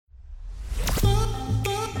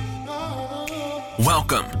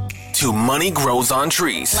Welcome to Money Grows on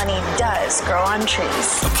Trees. Money does grow on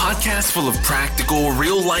trees. A podcast full of practical,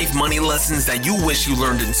 real-life money lessons that you wish you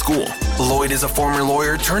learned in school. Lloyd is a former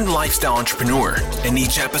lawyer turned lifestyle entrepreneur. In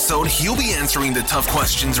each episode, he'll be answering the tough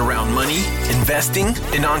questions around money, investing,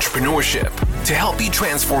 and entrepreneurship to help you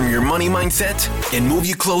transform your money mindset and move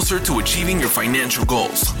you closer to achieving your financial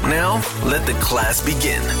goals. Now, let the class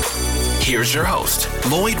begin. Here's your host,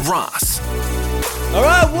 Lloyd Ross. All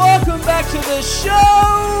right, welcome back to the show!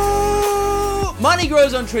 Money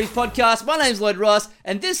Grows on Trees podcast. My name's Lloyd Ross,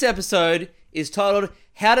 and this episode is titled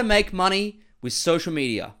How to Make Money with Social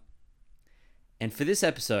Media. And for this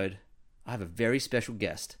episode, I have a very special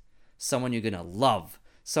guest, someone you're going to love,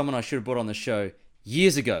 someone I should have brought on the show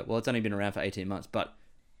years ago. Well, it's only been around for 18 months, but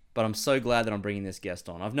I'm so glad that I'm bringing this guest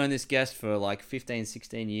on. I've known this guest for like 15,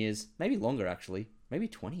 16 years, maybe longer actually, maybe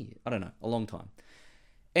 20 years, I don't know, a long time.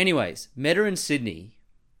 Anyways, met her in Sydney,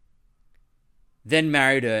 then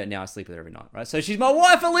married her, and now I sleep with her every night, right? So she's my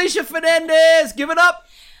wife, Alicia Fernandez. Give it up.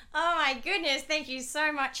 Oh my goodness, thank you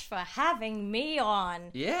so much for having me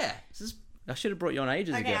on. Yeah, I should have brought you on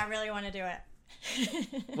ages ago. Okay, I really want to do it.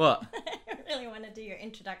 What? I really want to do your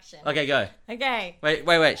introduction. Okay, go. Okay.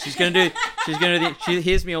 Wait. She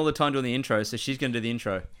hears me all the time doing the intro, so she's gonna do the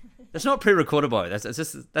intro. That's not pre-recorded, by the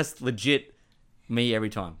way. That's legit me every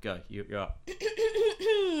time. Go, you're up.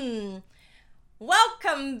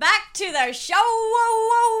 Welcome back to the show.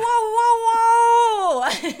 Whoa.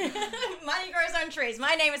 Money Grows on Trees.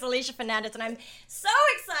 My name is Alicia Fernandez, and I'm so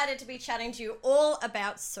excited to be chatting to you all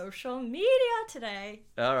about social media today.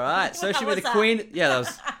 All right. Social media, the that? queen. Yeah,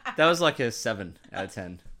 that was like a 7 out of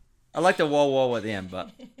 10. I like the whoa at the end, but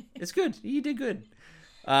it's good. You did good.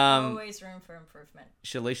 Always room for improvement.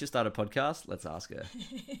 Should Alicia start a podcast? Let's ask her.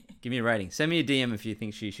 Give me a rating. Send me a DM if you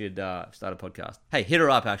think she should start a podcast. Hey, hit her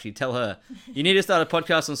up, actually. Tell her. You need to start a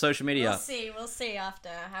podcast on social media. We'll see after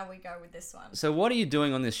how we go with this one. So what are you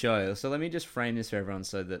doing on this show? So let me just frame this for everyone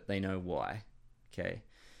so that they know why. Okay.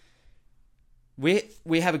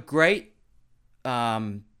 We have a great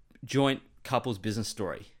joint couples business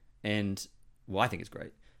story. And, well, I think it's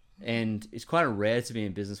great. And it's quite rare to be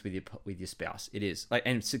in business with your spouse. It is,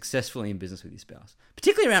 and successfully in business with your spouse,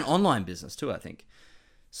 particularly around online business too, I think.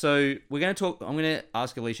 So I'm going to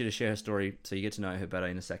ask Alicia to share her story so you get to know her better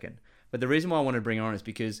in a second. But the reason why I wanted to bring her on is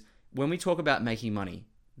because when we talk about making money,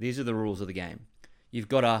 these are the rules of the game. You've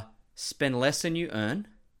got to spend less than you earn,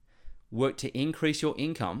 work to increase your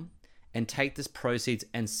income, and take this proceeds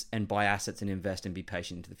and buy assets and invest and be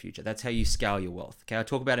patient into the future. That's how you scale your wealth. Okay, I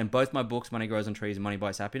talk about it in both my books, Money Grows on Trees and Money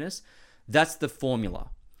Buys Happiness. That's the formula.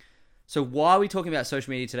 So why are we talking about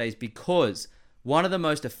social media today is because one of the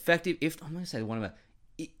most effective,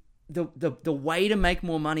 the way to make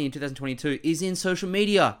more money in 2022 is in social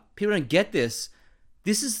media. People don't get this.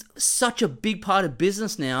 This is such a big part of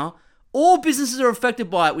business now. All businesses are affected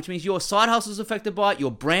by it, which means your side hustle is affected by it,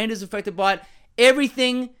 your brand is affected by it,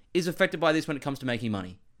 everything is affected by this when it comes to making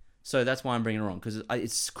money. So that's why I'm bringing her on, because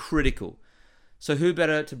it's critical. So who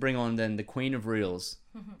better to bring on than the queen of reels,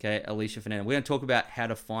 okay, Alicia Fernandez. We're going to talk about how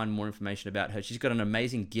to find more information about her. She's got an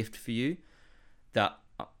amazing gift for you that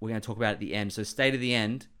we're going to talk about at the end. So stay to the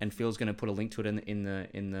end, and Phil's going to put a link to it in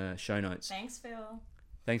the show notes. Thanks, Phil.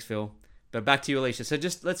 Thanks, Phil. But back to you, Alicia. So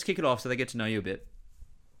just let's kick it off so they get to know you a bit.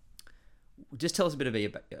 Just tell us a bit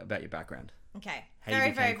about your background. Okay, How you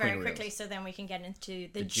very became Queen of quickly, Reels. so then we can get into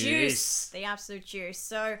the juice. the absolute juice.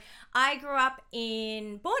 So I grew up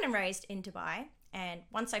born and raised in Dubai, and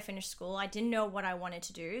once I finished school, I didn't know what I wanted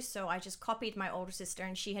to do, so I just copied my older sister,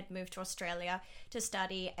 and she had moved to Australia to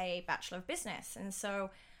study a Bachelor of Business, and so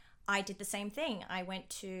I did the same thing. I went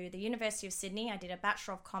to the University of Sydney, I did a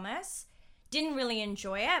Bachelor of Commerce, didn't really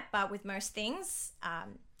enjoy it, but with most things,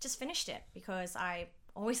 just finished it because I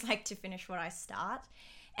always like to finish what I start.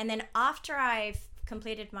 And then after I've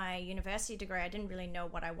completed my university degree, I didn't really know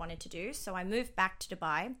what I wanted to do. So I moved back to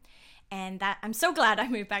Dubai, and I'm so glad I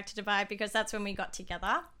moved back to Dubai because that's when we got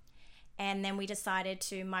together. And then we decided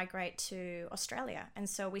to migrate to Australia. And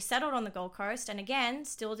so we settled on the Gold Coast, and again,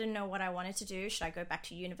 still didn't know what I wanted to do. Should I go back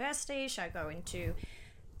to university? Should I go into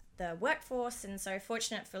the workforce? And so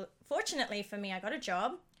fortunately for me, I got a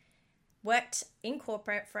job. Worked in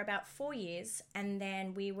corporate for about 4 years, and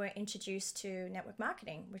then we were introduced to network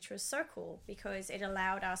marketing, which was so cool because it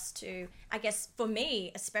allowed us to, I guess for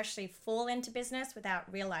me especially, fall into business without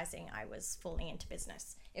realizing I was falling into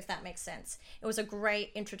business, if that makes sense. It was a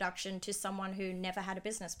great introduction to someone who never had a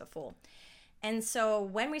business before. And so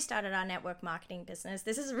when we started our network marketing business,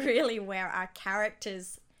 this is really where our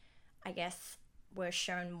characters, I guess, were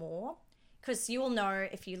shown more. because you will know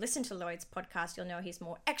if you listen to Lloyd's podcast, you'll know he's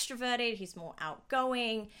more extroverted, he's more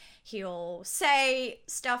outgoing, he'll say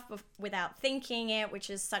stuff without thinking it, which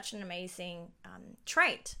is such an amazing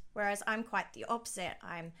trait. Whereas I'm quite the opposite.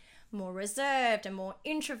 I'm more reserved and more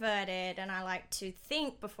introverted, and I like to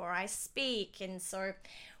think before I speak. And so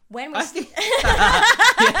when we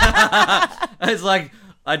it's like,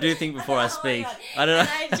 I do think before I speak. I don't know.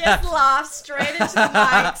 And I just laughed straight into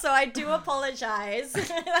the mic, so I do apologize.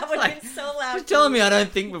 That would have been so loud. Just telling me I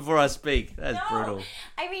don't think before I speak. That's brutal.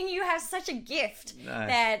 I mean, you have such a gift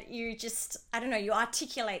that you just, I don't know, you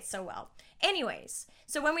articulate so well. Anyways,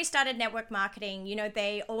 so when we started network marketing, you know,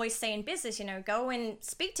 they always say in business, you know, go and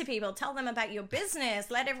speak to people, tell them about your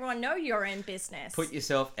business, let everyone know you're in business. Put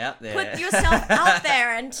yourself out there. Put yourself out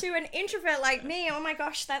there. And to an introvert like me, oh my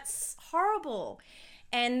gosh, that's horrible.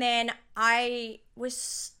 And then I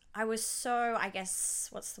was so, I guess,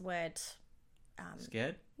 what's the word?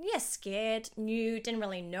 Scared? Yeah, scared, new, didn't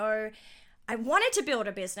really know. I wanted to build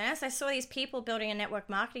a business. I saw these people building a network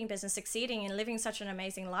marketing business, succeeding and living such an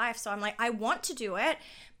amazing life. So I'm like, I want to do it,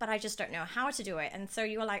 but I just don't know how to do it. And so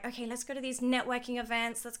you were like, okay, let's go to these networking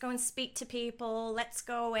events. Let's go and speak to people. Let's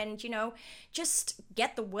go and, you know, just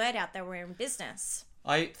get the word out that we're in business.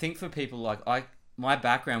 I think for people like my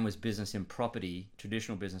background was business in property,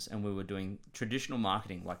 traditional business, and we were doing traditional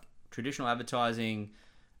marketing, like traditional advertising,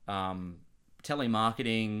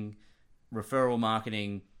 telemarketing, referral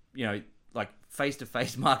marketing, you know, like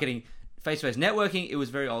face-to-face marketing, face-to-face networking. It was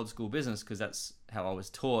very old school business because that's how I was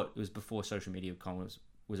taught. It was before social media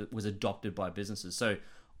was adopted by businesses. So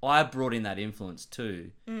I brought in that influence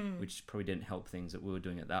too, which probably didn't help things that we were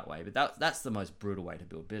doing it that way. But that's the most brutal way to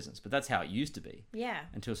build business. But that's how it used to be. Yeah.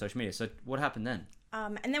 Until social media. So what happened then?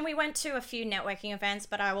 And then we went to a few networking events,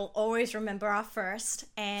 but I will always remember our first.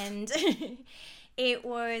 And it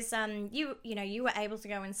was, you know, you were able to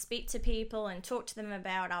go and speak to people and talk to them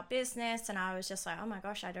about our business. And I was just like, oh my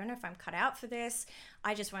gosh, I don't know if I'm cut out for this.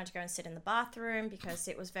 I just wanted to go and sit in the bathroom because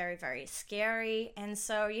it was very, very scary. And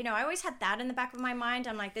so, you know, I always had that in the back of my mind.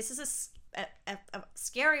 I'm like, this is a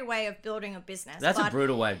scary way of building a business. That's a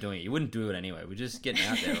brutal way of doing it. You wouldn't do it anyway. We're just getting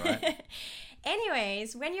out there, right?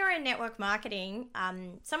 Anyways, when you're in network marketing,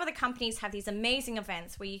 some of the companies have these amazing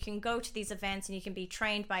events where you can go to these events and you can be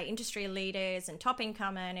trained by industry leaders and top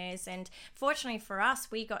income earners. And fortunately for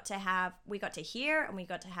us, we got to hear and we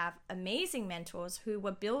got to have amazing mentors who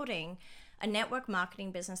were building a network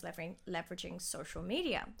marketing business leveraging social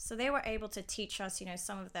media. So they were able to teach us, you know,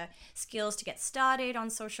 some of the skills to get started on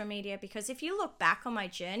social media. Because if you look back on my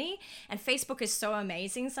journey, and Facebook is so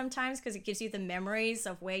amazing sometimes because it gives you the memories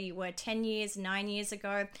of where you were 10 years, 9 years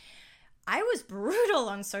ago. I was brutal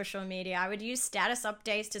on social media. I would use status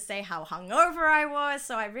updates to say how hungover I was.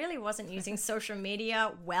 So I really wasn't using social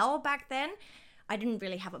media well back then. I didn't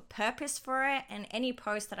really have a purpose for it, and any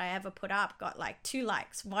post that I ever put up got like 2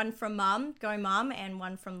 likes, one from Mum, Go Mum, and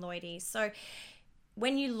one from Lloydie. So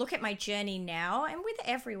when you look at my journey now, and with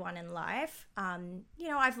everyone in life, you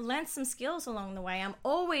know, I've learned some skills along the way. I'm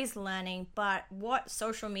always learning, but what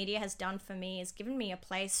social media has done for me is given me a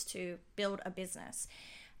place to build a business.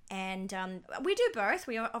 And we do both.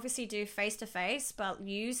 We obviously do face-to-face, but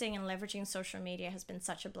using and leveraging social media has been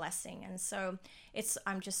such a blessing. And so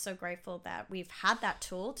I'm just so grateful that we've had that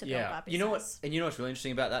tool to build our business. You know what? And you know what's really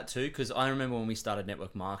interesting about that too? Because I remember when we started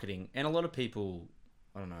network marketing, and a lot of people,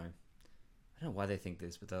 I don't know why they think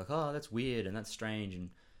this, but they're like, oh, that's weird and that's strange. And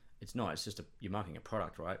it's not. It's just you're marketing a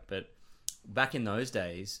product, right? But back in those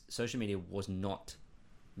days, social media was not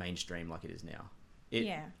mainstream like it is now.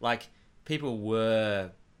 Like, people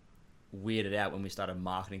were weirded out when we started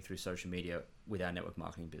marketing through social media with our network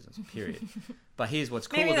marketing business, period. But here's what's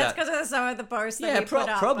cool Maybe about... that's because of some of the posts that we put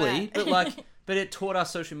up. Probably, but it taught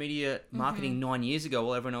us social media marketing 9 years ago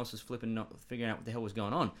while everyone else was figuring out what the hell was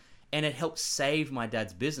going on. And it helped save my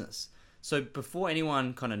dad's business. So before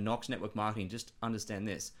anyone kind of knocks network marketing, just understand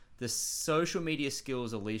this. The social media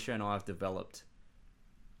skills Alicia and I have developed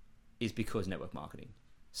is because network marketing.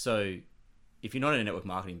 So if you're not in a network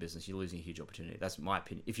marketing business, you're losing a huge opportunity. That's my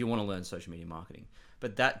opinion. If you want to learn social media marketing.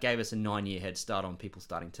 But that gave us a 9-year head start on people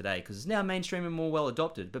starting today because it's now mainstream and more well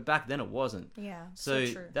adopted. But back then it wasn't. Yeah, so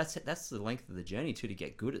true. That's the length of the journey too, to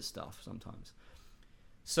get good at stuff sometimes.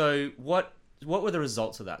 So what were the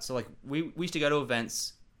results of that? So like we used to go to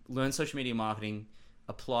events, learn social media marketing,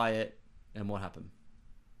 apply it, and what happened?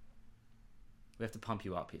 We have to pump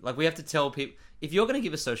you up here. Like, we have to tell people, if you're going to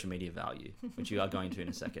give us social media value, which you are going to in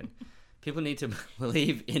a second, people need to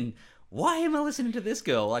believe in, why am I listening to this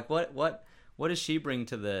girl? Like, what does she bring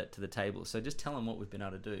to the table? So just tell them what we've been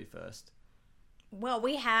able to do first. Well,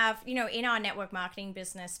 we have, in our network marketing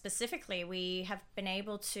business specifically, we have been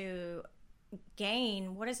able to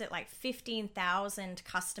gain, what is it, like 15,000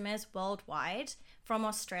 customers worldwide from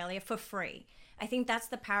Australia for free. I think that's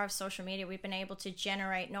the power of social media. We've been able to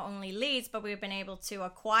generate not only leads, but we've been able to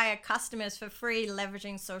acquire customers for free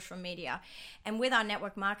leveraging social media. And with our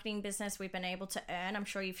network marketing business, we've been able to earn, I'm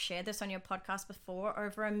sure you've shared this on your podcast before,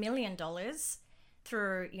 over $1 million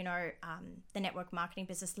through, the network marketing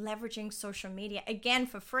business, leveraging social media, again,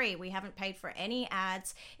 for free. We haven't paid for any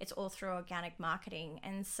ads. It's all through organic marketing.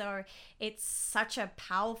 And so it's such a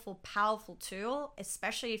powerful, powerful tool,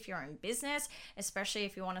 especially if you're in business, especially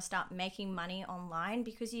if you want to start making money online,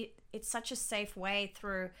 because it's such a safe way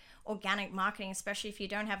through organic marketing, especially if you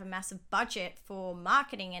don't have a massive budget for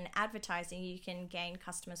marketing and advertising, you can gain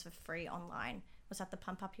customers for free online. Was that the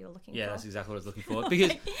pump up you were looking for? Yeah, that's exactly what I was looking for.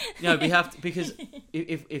 Because we have to, because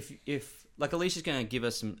if like Alicia's going to give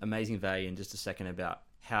us some amazing value in just a second about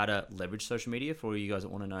how to leverage social media for all you guys that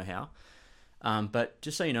want to know how. But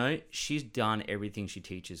just so you know, she's done everything she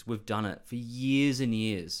teaches. We've done it for years and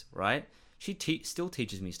years, right? She still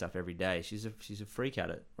teaches me stuff every day. She's a freak at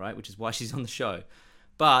it, right? Which is why she's on the show.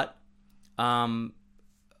 But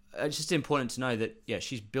it's just important to know that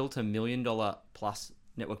she's built $1 million plus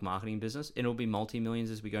network marketing business. It'll be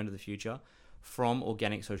multi-millions as we go into the future from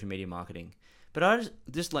organic social media marketing. But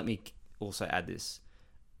just let me also add this.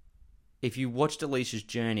 If you watched Alicia's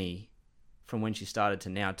journey from when she started to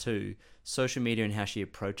now too, social media and how she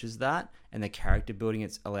approaches that and the character building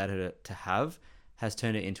it's allowed her to have has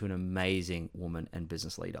turned her into an amazing woman and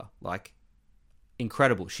business leader. Like,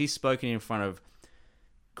 incredible. She's spoken in front of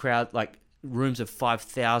rooms of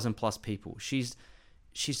 5,000 plus people. She's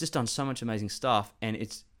just done so much amazing stuff, and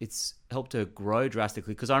it's helped her grow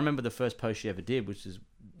drastically. Because I remember the first post she ever did, which is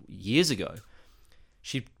years ago.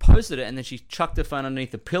 She posted it, and then she chucked her phone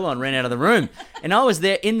underneath the pillow and ran out of the room. And I was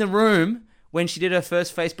there in the room when she did her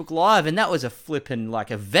first Facebook Live, and that was a flippin'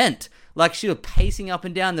 event. Like, she was pacing up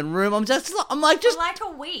and down the room. I'm like, for like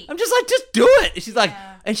a week. I'm just like, just do it. She's like,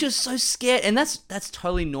 and she was so scared, and that's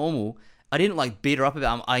totally normal. I didn't beat her up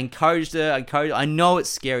about it. I encouraged her. I know it's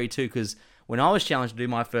scary too, because when I was challenged to do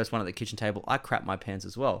my first one at the kitchen table, I crapped my pants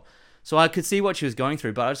as well. So I could see what she was going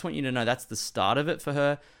through, but I just want you to know that's the start of it for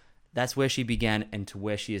her. That's where she began, and to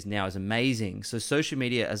where she is now is amazing. So social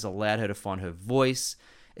media has allowed her to find her voice.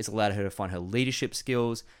 It's allowed her to find her leadership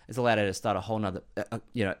skills. It's allowed her to start a whole nother,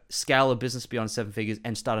 scale a business beyond 7 figures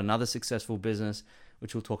and start another successful business,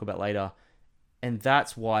 which we'll talk about later. And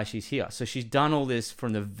that's why she's here. So she's done all this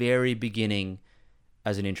from the very beginning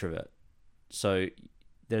as an introvert. So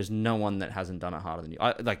there's no one that hasn't done it harder than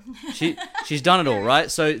you. She's done it all, right?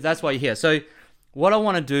 So that's why you're here. So what I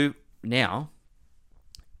want to do now,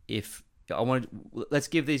 let's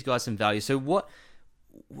give these guys some value. So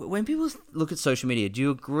when people look at social media, do you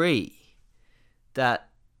agree that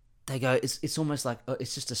they go, it's almost like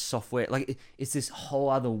it's just a software, like it's this whole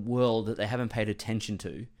other world that they haven't paid attention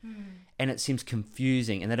to, and it seems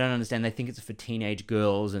confusing, and they don't understand. They think it's for teenage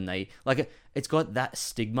girls, and it's got that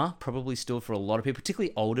stigma probably still for a lot of people,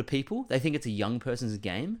 particularly older people. They think it's a young person's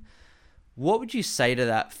game. What would you say to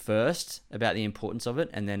that first about the importance of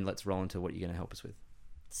it, and then let's roll into what you're going to help us with?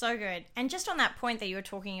 So good. And just on that point that you were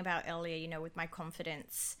talking about earlier, with my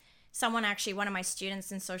confidence, one of my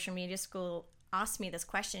students in social media school asked me this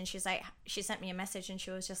question. She sent me a message, and she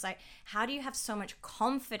was just like, how do you have so much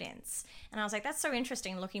confidence? And I was like, that's so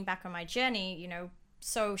interesting. Looking back on my journey,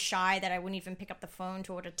 so shy that I wouldn't even pick up the phone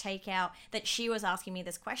to order takeout, that she was asking me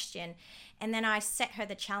this question. And then I set her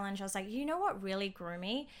the challenge. I was like, you know what really grew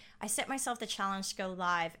me? I set myself the challenge to go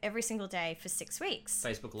live every single day for 6 weeks.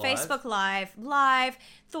 Facebook Live,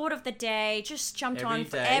 thought of the day, just jumped on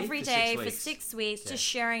every day for 6 weeks, just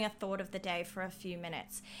sharing a thought of the day for a few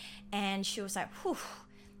minutes. And she was like, whew.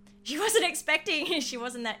 She wasn't expecting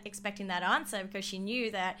that answer, because she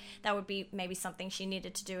knew that would be maybe something she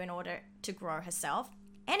needed to do in order to grow herself.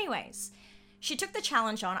 Anyways, she took the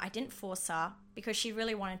challenge on. I didn't force her, because she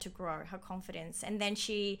really wanted to grow her confidence. And then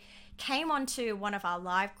she came onto one of our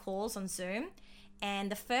live calls on Zoom.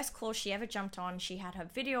 And the first call she ever jumped on, she had her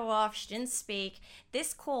video off. She didn't speak.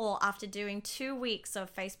 This call, after doing 2 weeks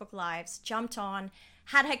of Facebook Lives, jumped on,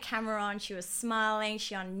 had her camera on, she was smiling,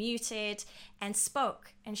 she unmuted and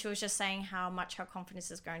spoke. And she was just saying how much her confidence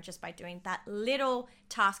has grown just by doing that little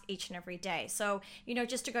task each and every day. So,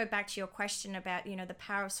 just to go back to your question about, the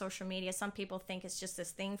power of social media, some people think it's just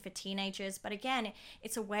this thing for teenagers. But again,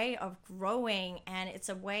 it's a way of growing, and it's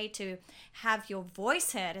a way to have your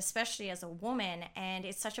voice heard, especially as a woman. And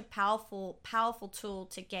it's such a powerful, powerful tool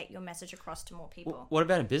to get your message across to more people. What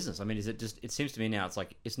about in business? I mean, it seems to me now,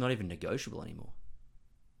 it's not even negotiable anymore.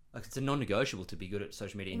 Like, it's a non-negotiable to be good at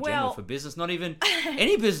social media in general for business, not even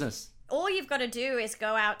any business. all you've got to do is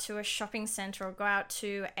go out to a shopping center or go out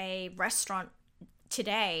to a restaurant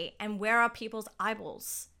today, and where are people's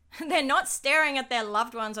eyeballs? They're not staring at their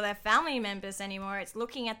loved ones or their family members anymore. It's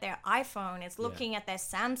looking at their iPhone. It's looking at their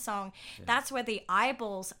Samsung. Yeah. That's where the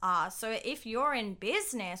eyeballs are. So if you're in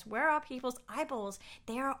business, where are people's eyeballs?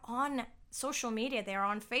 They're on social media. They're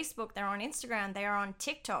on Facebook. They're on Instagram. They're on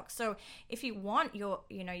TikTok. So if you want your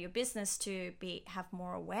business to have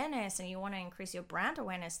more awareness and you want to increase your brand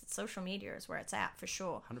awareness, social media is where it's at for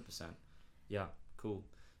sure. 100%. Yeah, cool.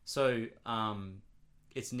 So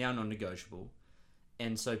it's now non-negotiable.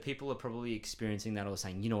 And so people are probably experiencing that or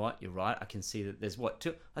saying, you know what, you're right. I can see that there's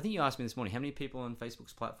I think you asked me this morning, how many people on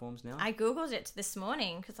Facebook's platforms now? I Googled it this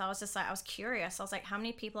morning because I was curious. I was like, how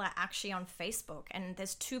many people are actually on Facebook? And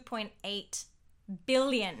there's 2.8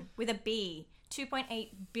 billion with a B, 2.8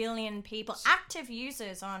 billion people, active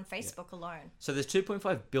users on Facebook alone. So there's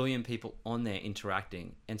 2.5 billion people on there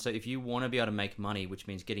interacting. And so if you want to be able to make money, which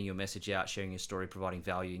means getting your message out, sharing your story, providing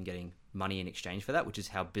value and getting money in exchange for that, which is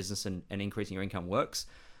how business and increasing your income works,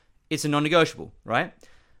 it's a non-negotiable, right?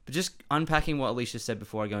 But just unpacking what Alicia said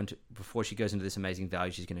before she goes into this amazing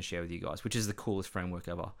value she's going to share with you guys, which is the coolest framework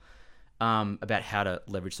ever, about how to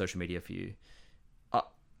leverage social media for you.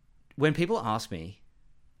 When people ask me,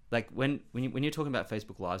 like when you're talking about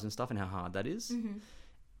Facebook Lives and stuff and how hard that is,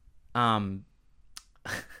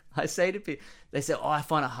 I say to people, they say, I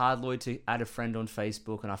find it hard, Lloyd, to add a friend on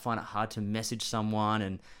Facebook, and I find it hard to message someone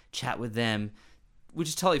and chat with them, which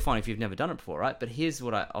is totally fine if you've never done it before, right? But here's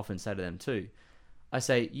what I often say to them too. I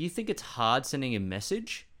say, you think it's hard sending a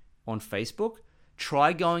message on Facebook?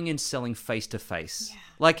 Try going and selling face to face.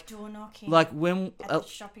 Like door knocking. Like when at the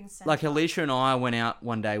shopping center. Like Alicia and I went out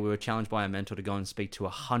one day, we were challenged by our mentor to go and speak to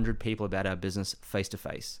 100 people about our business face to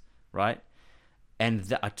face, right?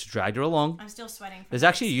 And I dragged her along. I'm still sweating. There's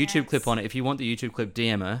actually a YouTube clip on it. If you want the YouTube clip,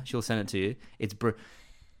 DM her. She'll send it to you.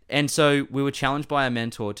 And so we were challenged by our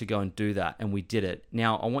mentor to go and do that, and we did it.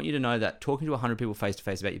 Now, I want you to know that talking to 100 people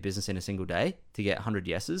face-to-face about your business in a single day to get 100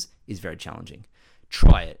 yeses is very challenging.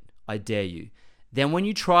 Try it. I dare you. Then when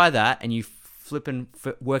you try that and you flip and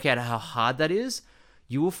work out how hard that is,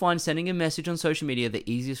 you will find sending a message on social media the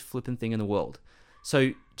easiest flipping thing in the world.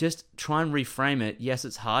 So just try and reframe it. Yes,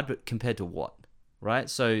 it's hard, but compared to what? Right?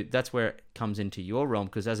 So that's where it comes into your realm,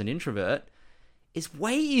 because as an introvert, it's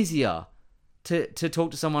way easier to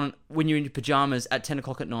talk to someone when you're in your pajamas at 10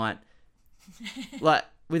 o'clock at night, like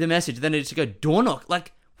with a message, than it is to go door knock.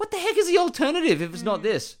 Like, what the heck is the alternative if it's not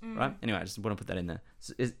this? Right? Anyway, I just want to put that in there.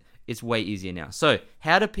 It's way easier now. So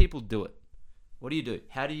how do people do it? What do you do?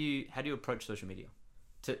 How do you approach social media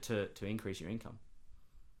to increase your income?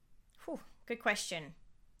 Whew, good question.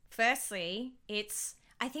 Firstly,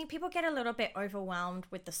 I think people get a little bit overwhelmed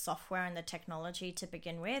with the software and the technology to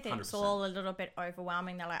begin with. It's 100%. all a little bit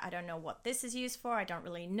overwhelming. They're like, I don't know what this is used for. I don't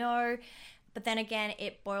really know. But then again,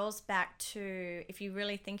 it boils back to, if you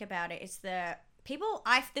really think about it, it's the people,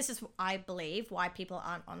 I believe, why people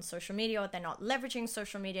aren't on social media or they're not leveraging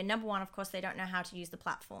social media. Number one, of course, they don't know how to use the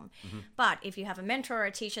platform. But if you have a mentor or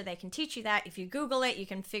a teacher, they can teach you that. If you Google it, you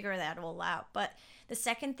can figure that all out. But the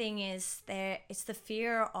second thing is it's the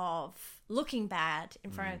fear of looking bad in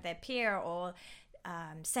front of their peer, or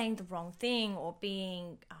saying the wrong thing, or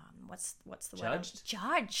being what's the word?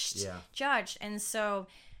 Judged. Yeah. Judged. And so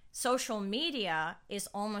social media is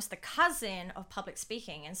almost the cousin of public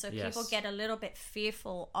speaking, and so people get a little bit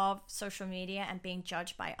fearful of social media and being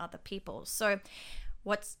judged by other people. So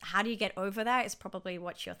how do you get over that is probably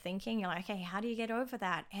what you're thinking. You're like, hey, how do you get over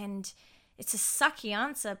that? And it's a sucky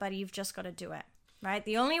answer, but you've just got to do it, right?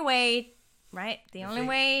 The only way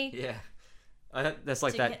Yeah. That's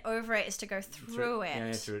like to that. Get over it is to go through it.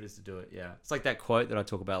 Yeah, through it is to do it. Yeah, it's like that quote that I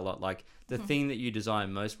talk about a lot. Like, the thing that you desire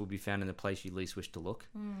most will be found in the place you least wish to look,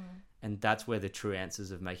 and that's where the true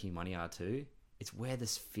answers of making money are too. It's where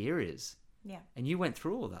this fear is. Yeah. And you went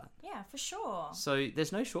through all that. Yeah, for sure. So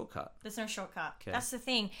there's no shortcut. There's no shortcut. Okay. That's the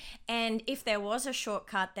thing. And if there was a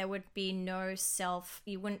shortcut, there would be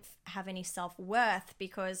you wouldn't have any self-worth,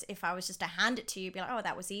 because if I was just to hand it to you, you'd be like, oh,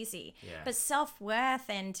 that was easy. Yeah. But self-worth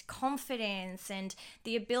and confidence and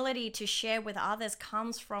the ability to share with others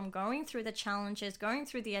comes from going through the challenges, going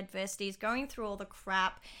through the adversities, going through all the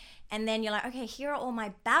crap. And then you're like, okay, here are all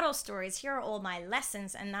my battle stories. Here are all my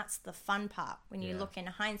lessons. And that's the fun part when you look in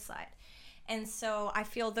hindsight. And so I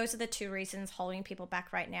feel those are the two reasons holding people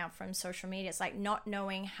back right now from social media. It's like not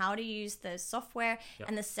knowing how to use the software. Yep.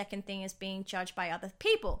 And the second thing is being judged by other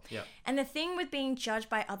people. Yep. And the thing with being judged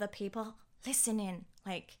by other people,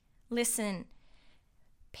 listen.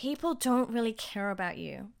 people don't really care about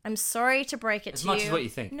you. I'm sorry to break it As to you. much as what you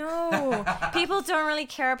think. No, people don't really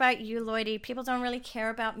care about you, Lloydie. People don't really care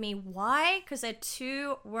about me. Why? Because they're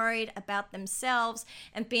too worried about themselves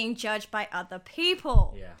and being judged by other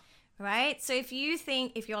people. Yeah. Right? So if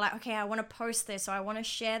you're like, okay, I want to post this or I want to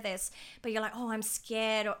share this, but you're like, oh, I'm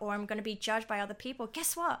scared or I'm going to be judged by other people.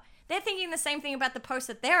 Guess what? They're thinking the same thing about the post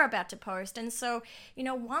that they're about to post. And so,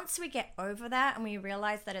 once we get over that and we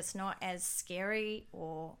realize that it's not as scary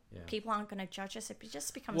or people aren't going to judge us, it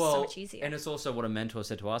just becomes so much easier. And it's also what a mentor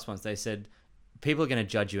said to us once. They said, people are going to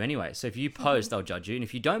judge you anyway. So if you post, they'll judge you. And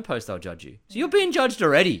if you don't post, they'll judge you. So you're being judged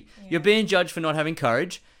already. Yeah. You're being judged for not having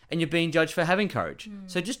courage. And you're being judged for having courage.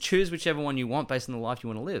 So just choose whichever one you want based on the life you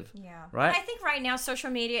want to live. Yeah. Right? I think right now social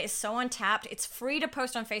media is so untapped. It's free to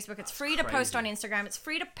post on Facebook. It's free to post on Instagram. It's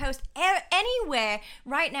free to post anywhere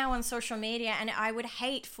right now on social media. And I would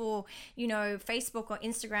hate for, Facebook or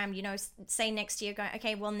Instagram, say next year going,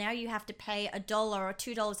 okay, well now you have to pay $1 or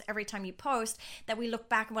 $2 every time you post, that we look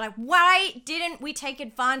back and we're like, why didn't we take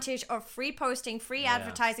advantage of free posting, free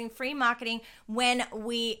advertising, free marketing when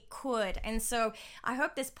we could? And so I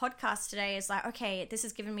hope this podcast today is like, okay, this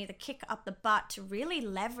has given me the kick up the butt to really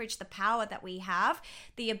leverage the power that we have,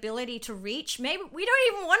 the ability to reach. Maybe we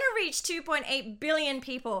don't even want to reach 2.8 billion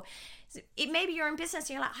people. Maybe you're in business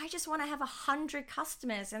and you're like, I just want to have 100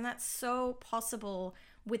 customers. And that's so possible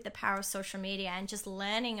with the power of social media and just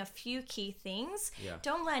learning a few key things. Yeah.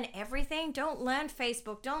 Don't learn everything. Don't learn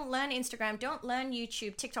Facebook. Don't learn Instagram. Don't learn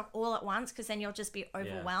YouTube, TikTok all at once, because then you'll just be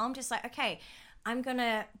overwhelmed. Just like, okay, I'm going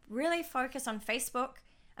to really focus on Facebook.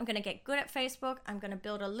 I'm going to get good at Facebook. I'm going to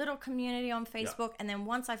build a little community on Facebook. And then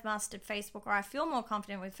once I've mastered Facebook or I feel more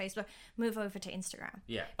confident with Facebook, move over to Instagram.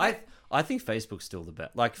 Yeah. I think Facebook's still the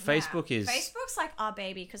best. Like Facebook's like our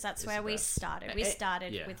baby because that's where we started. We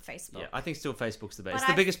started with Facebook. Yeah, I think still Facebook's the best. It's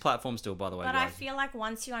the biggest platform still, by the way. But I feel like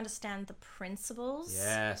once you understand the principles.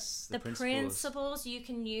 Yes, the principles, you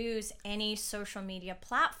can use any social media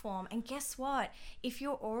platform. And guess what? If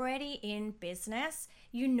you're already in business,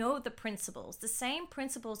 you know the principles. The same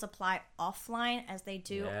principles apply offline as they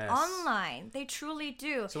do online. They truly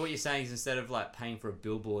do. So what you're saying is instead of like paying for a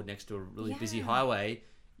billboard next to a really busy highway,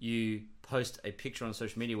 you post a picture on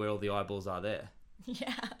social media where all the eyeballs are there.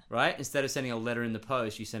 Yeah. Right? Instead of sending a letter in the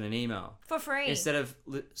post, you send an email. For free. Instead of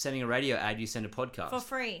sending a radio ad, you send a podcast. For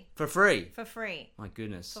free. For free. For free. My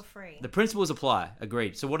goodness. For free. The principles apply.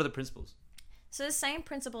 Agreed. So what are the principles? So the same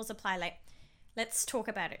principles apply. Like, let's talk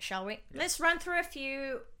about it, shall we? Yes. Let's run through a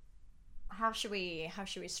few. How should we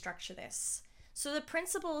structure this? So the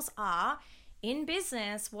principles are, in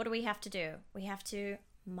business, what do we have to do? We have to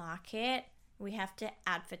market. We have to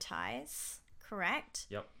advertise. Correct?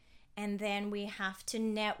 Yep. And then we have to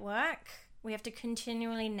network. We have to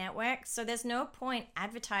continually network. So there's no point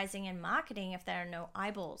advertising and marketing if there are no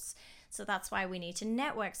eyeballs. So that's why we need to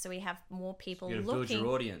network, so we have more people looking. Build your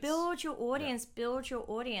audience. Build your audience. Yeah. Build your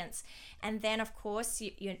audience. And then, of course,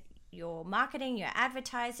 your marketing, your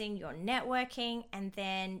advertising, your networking, and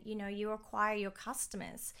then, you acquire your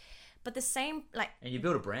customers. But the same, And you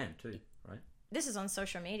build a brand too, right? This is on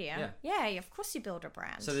social media. Yeah, of course you build a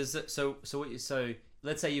brand. So so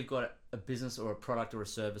let's say you've got a business or a product or a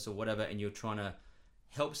service or whatever, and you're trying to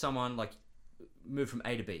help someone move from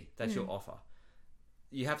A to B. That's your offer.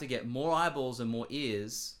 You have to get more eyeballs and more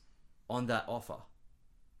ears on that offer,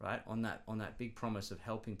 right? On that big promise of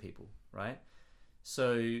helping people, right?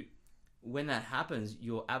 So when that happens,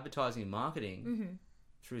 your advertising and marketing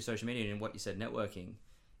through social media and what you said, networking,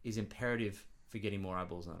 is imperative for getting more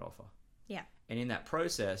eyeballs on that offer. Yeah. And in that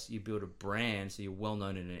process, you build a brand, so you're well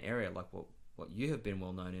known in an area like what you have been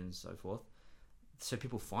well known in and so forth, so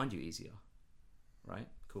people find you easier, right?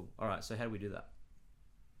 Cool. All right. So how do we do that?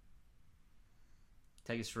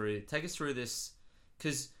 Take us through this,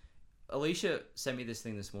 because Alicia sent me this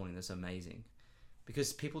thing this morning that's amazing,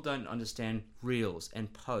 because people don't understand reels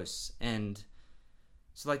and posts. And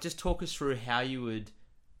so just talk us through how you would,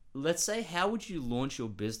 how would you launch your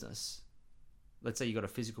business? Let's say you got a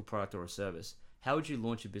physical product or a service. How would you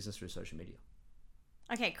launch your business through social media?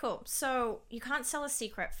 Okay, cool. So you can't sell a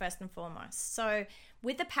secret first and foremost. So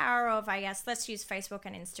with the power of, let's use Facebook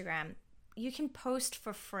and Instagram, you can post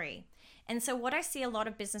for free. And so what I see a lot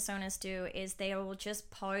of business owners do is they will just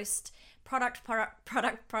post product, buy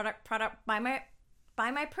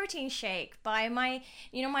my protein shake, buy my,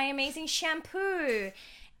 my amazing shampoo.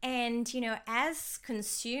 And, as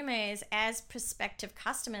consumers, as prospective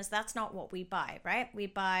customers, that's not what we buy, right? We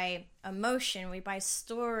buy emotion, we buy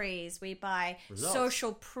stories, we buy results.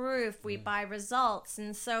 Social proof, we buy results.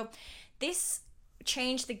 And so this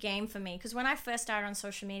changed the game for me, because when I first started on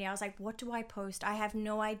social media, I was like, what do I post? I have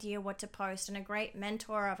no idea what to post. And a great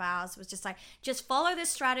mentor of ours was just like, just follow this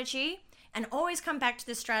strategy and always come back to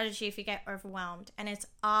this strategy if you get overwhelmed. And it's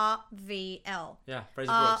RVL. Yeah,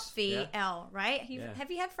 Fraser Brooks. RVL, yeah. right? Have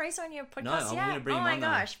you had Fraser on your podcast No, I'm yet? going to bring him oh my on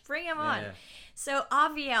gosh, bring him on. Yeah. So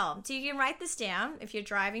RVL. So you can write this down. If you're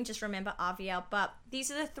driving, just remember RVL. But these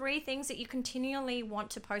are the 3 things that you continually want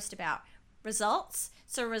to post about. Results.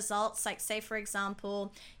 So results, like say for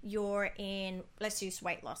example, you're in, let's use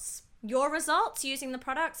weight loss. Your results using the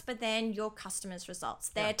products, but then your customers' results,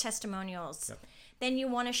 their testimonials. Yep. Then you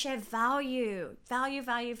want to share value.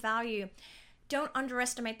 Don't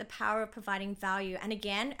underestimate the power of providing value. And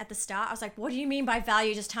again, at the start, I was like, what do you mean by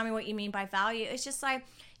value? Just tell me what you mean by value. It's just like,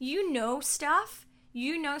 you know stuff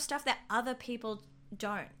that other people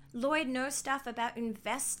don't. Lloyd knows stuff about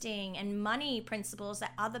investing and money principles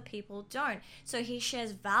that other people don't. So he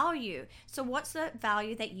shares value. So what's the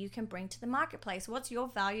value that you can bring to the marketplace? What's your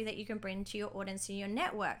value that you can bring to your audience and your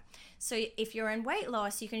network? So if you're in weight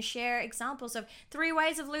loss, you can share examples of 3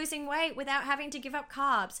 ways of losing weight without having to give up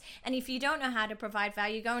carbs. And if you don't know how to provide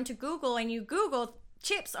value, go into Google and you Google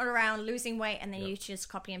tips around losing weight, and then you just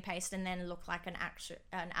copy and paste and then look like an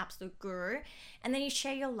absolute guru, and then you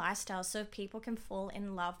share your lifestyle so people can fall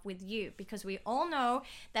in love with you, because we all know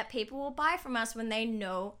that people will buy from us when they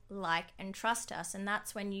know, like, and trust us. And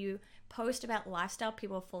that's when you post about lifestyle,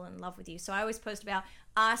 people fall in love with you. So I always post about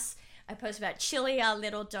us. I post about Chili, our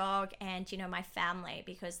little dog, and my family,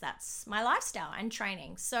 because that's my lifestyle and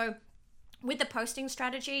training. So with the posting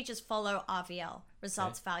strategy, just follow RVL,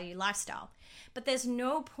 results, value, lifestyle. But there's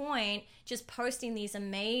no point just posting these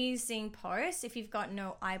amazing posts if you've got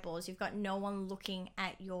no eyeballs, you've got no one looking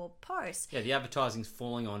at your posts. Yeah, the advertising's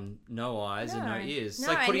falling on no eyes and no ears. It's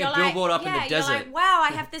No, like putting a and billboard up in the desert. You're like, wow,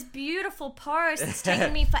 I have this beautiful post. It's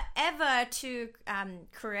taken me forever to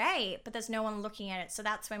create, but there's no one looking at it. So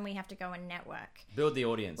that's when we have to go and network. Build the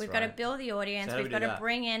audience, We've got to build the audience. So We've got to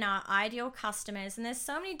bring in our ideal customers. And there's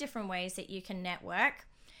so many different ways that you can network.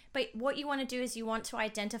 But what you want to do is you want to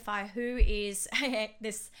identify who is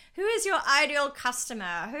your ideal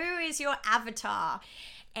customer, who is your avatar.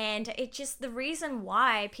 And it just, the reason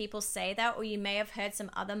why people say that, or you may have heard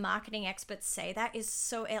some other marketing experts say that, is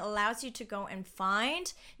so it allows you to go and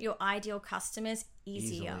find your ideal customers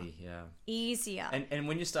easier. Easier. And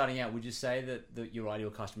when you're starting out, would you say that your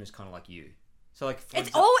ideal customer is kind of like you? So like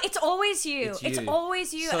it's always you. It's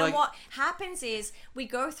always you. So and what happens is we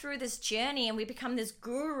go through this journey and we become this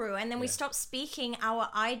guru, and then we stop speaking our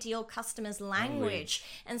ideal customer's language.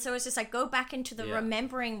 And so it's just like, go back into the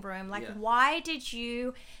remembering room. Like, why did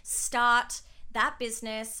you start that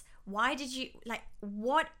business? Why did you, like,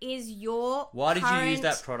 what is your Why did you use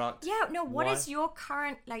that product? Yeah, no, what is your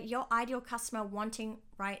current, like, your ideal customer wanting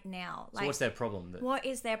right now? Like, so what's their problem? What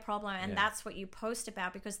is their problem? And that's what you post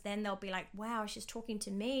about, because then they'll be like, wow, she's talking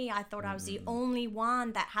to me. I thought I was the only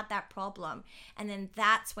one that had that problem. And then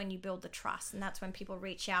that's when you build the trust. And that's when people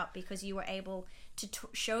reach out, because you were able to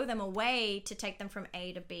show them a way to take them from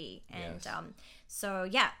A to B. And so,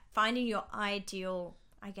 finding your ideal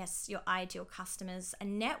customers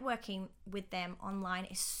and networking with them online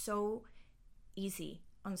is so easy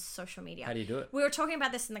on social media. How do you do it? We were talking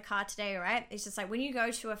about this in the car today, right? It's just like, when you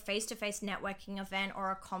go to a face-to-face networking event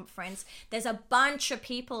or a conference, there's a bunch of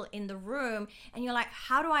people in the room, and you're like,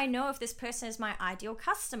 how do I know if this person is my ideal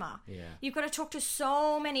customer? Yeah. You've got to talk to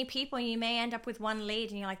so many people, and you may end up with one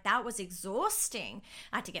lead, and you're like, that was exhausting.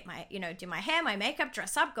 I had to get my, do my hair, my makeup,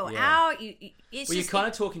 dress up, go out. You're kind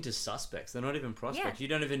of talking to suspects. They're not even prospects. You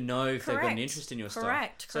don't even know if they've got an interest in your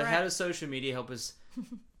stuff. So how does social media help us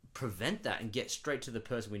prevent that and get straight to the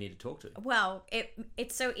person we need to talk to? Well,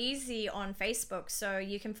 it's so easy on Facebook. So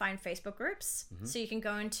you can find Facebook groups. So you can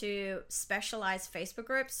go into specialized Facebook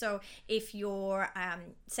groups. So if you're,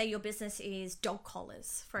 say your business is dog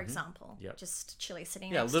collars, for example, just Chili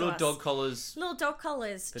sitting next to us. Little dog collars. Little dog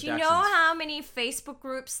collars. Do you know how many Facebook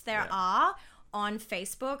groups there are on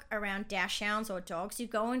Facebook around dachshunds or dogs? You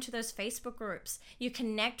go into those Facebook groups, you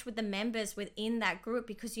connect with the members within that group,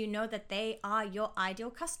 because you know that they are your ideal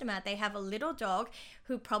customer. They have a little dog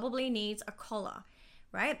who probably needs a collar,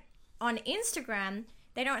 right? On Instagram,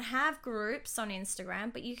 they don't have groups on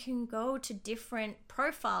Instagram, but you can go to different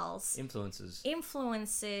profiles.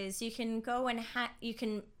 Influencers. You can go and you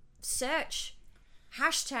can search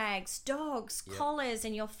hashtags, dogs, collars,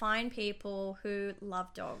 and you'll find people who love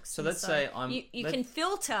dogs. So let's say you can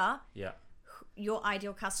filter your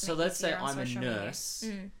ideal customer. So let's say I'm a nurse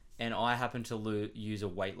and I happen to use a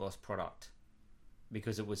weight loss product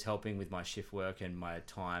because it was helping with my shift work and my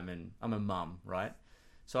time, and I'm a mum, right?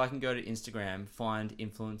 So I can go to Instagram, find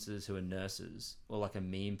influencers who are nurses, or like a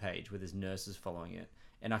meme page where there's nurses following it.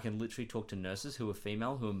 And I can literally talk to nurses who are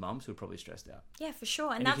female, who are mums, who are probably stressed out. Yeah, for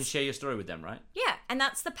sure. And you can share your story with them, right? Yeah, and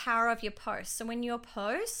that's the power of your posts. So when your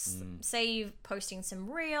posts, say you're posting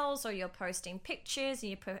some reels or you're posting pictures,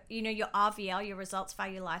 and your RVL, your results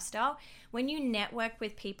value lifestyle, when you network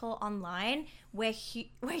with people online, we're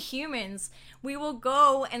humans. We will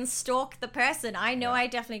go and stalk the person. I know I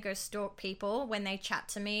definitely go stalk people when they chat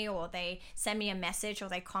to me or they send me a message or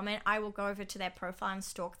they comment. I will go over to their profile and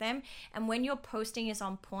stalk them. And when your posting is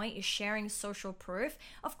on point, you're sharing social proof.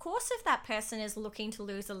 Of course, if that person is looking to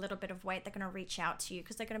lose a little bit of weight, they're going to reach out to you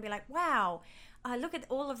because they're going to be like, wow, look at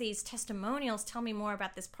all of these testimonials. Tell me more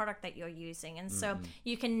about this product that you're using. And so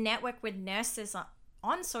you can network with nurses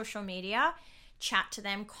on social media, chat to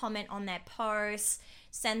them, comment on their posts,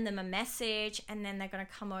 send them a message, and then they're going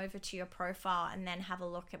to come over to your profile and then have a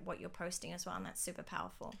look at what you're posting as well. And that's super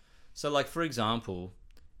powerful. So like, for example,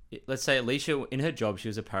 let's say Alicia, in her job, she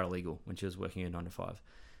was a paralegal when she was working a 9 to 5.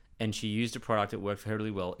 And she used a product that worked for her really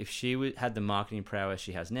well. If she had the marketing prowess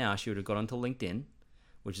she has now, she would have got onto LinkedIn,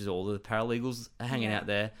 which is all the paralegals are hanging out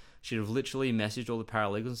there. She'd have literally messaged all the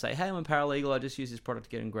paralegals and say, hey, I'm a paralegal. I just use this product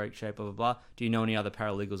to get in great shape, blah, blah, blah. Do you know any other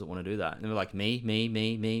paralegals that want to do that? And they were like, me.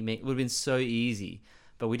 It would have been so easy.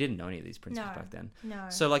 But we didn't know any of these principles back then. No.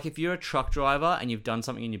 So like if you're a truck driver and you've done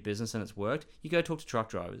something in your business and it's worked, you go talk to truck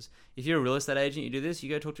drivers. If you're a real estate agent, you do this, you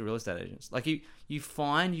go talk to real estate agents. Like you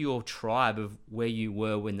find your tribe of where you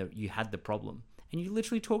were when you had the problem. And you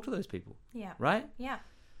literally talk to those people. Yeah. Right? Yeah.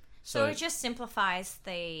 So it just simplifies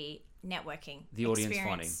the networking the audience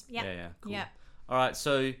experience. Finding. Yep. Yeah, cool. Yeah. All right,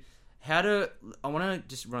 so I want to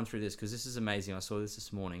just run through this because this is amazing. I saw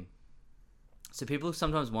this morning. So people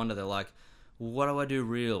sometimes wonder, they're like, well, what do I do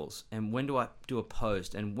reels? And when do I do a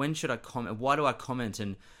post? And when should I comment? Why do I comment?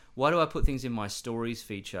 And why do I put things in my stories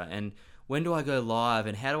feature? And when do I go live?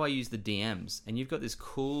 And how do I use the DMs? And you've got this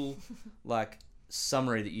cool like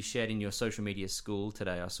summary that you shared in your social media school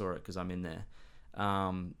today. I saw it because I'm in there.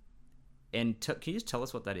 And can you just tell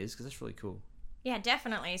us what that is? Because that's really cool. Yeah,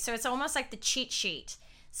 definitely. So it's almost like the cheat sheet.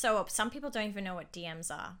 So some people don't even know what DMs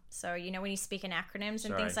are. So, when you speak in acronyms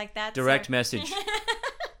and things like that. Direct message.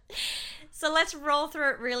 So let's roll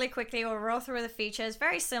through it really quickly. We'll roll through the features.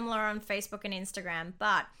 Very similar on Facebook and Instagram.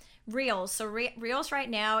 But Reels. So Reels right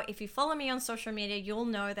now, if you follow me on social media, you'll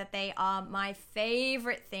know that they are my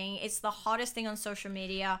favorite thing. It's the hottest thing on social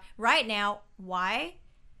media right now. Why?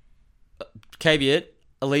 Caveat.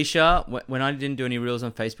 Alicia, when I didn't do any reels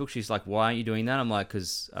on Facebook, she's like, why aren't you doing that? I'm like,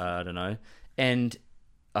 because I don't know. And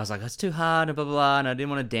I was like, that's too hard and blah, blah, blah. And I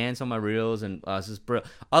didn't want to dance on my reels. And I was just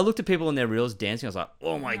I looked at people on their reels dancing. I was like,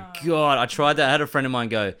 oh my God. I tried that. I had a friend of mine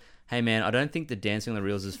go, hey, man, I don't think the dancing on the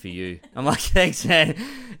reels is for you. I'm like, thanks, man.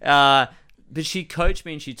 But she coached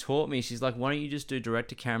me and she taught me. She's like, why don't you just do direct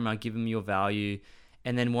to camera, give them your value.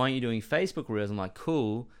 And then why aren't you doing Facebook reels? I'm like,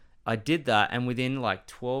 cool. I did that, and within like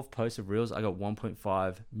 12 posts of reels, I got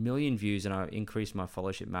 1.5 million views, and I increased my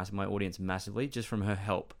followership my audience massively just from her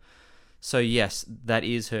help. So yes, that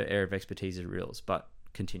is her area of expertise is reels, but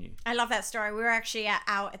continue. I love that story. We were actually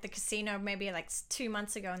out at the casino maybe like 2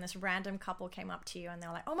 months ago, and this random couple came up to you and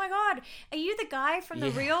they're like, oh my God, are you the guy from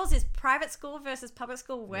the reels? Is private school versus public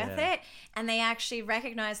school worth it? And they actually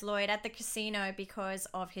recognized Lloyd at the casino because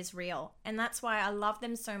of his reel. And that's why I love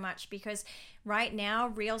them so much, because right now,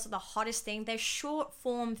 reels are the hottest thing. They're short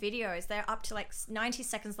form videos. They're up to like 90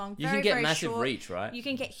 seconds long. You can get massive reach, right? You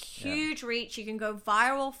can get huge reach. You can go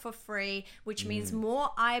viral for free, which means more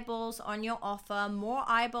eyeballs on your offer, more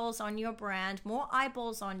eyeballs on your brand, more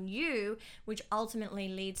eyeballs on you, which ultimately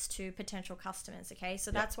leads to potential customers. Okay.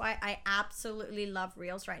 So that's why I absolutely love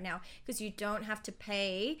reels right now, because you don't have to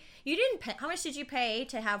pay. You didn't pay. How much did you pay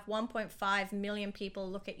to have 1.5 million people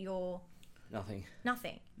look at your... Nothing.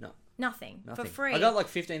 Nothing. For free. I got like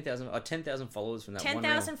 15,000 or 10,000 followers from that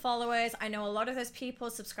 10,000 followers. I know a lot of those people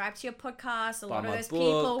subscribe to your podcast. A lot of those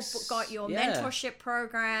people got your mentorship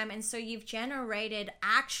program. And so you've generated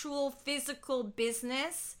actual physical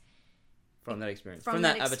business from that experience. From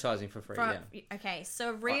that advertising for free. Okay,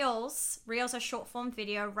 so Reels are short form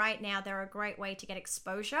video. Right now, they're a great way to get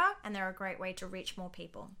exposure, and they're a great way to reach more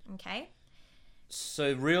people. Okay?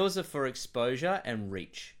 So Reels are for exposure and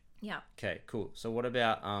reach. Yeah. Okay, cool. So what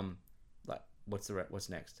about what's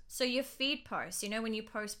next? So your feed posts, when you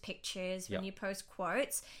post pictures, when you post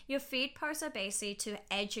quotes, your feed posts are basically to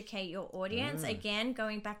educate your audience. Again,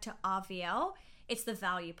 going back to RVL, It's the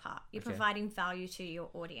value part. You're providing value to your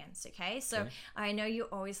audience, okay? So I know you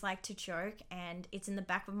always like to joke, and it's in the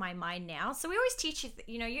back of my mind now. So we always teach you,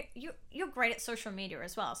 you know, you're great at social media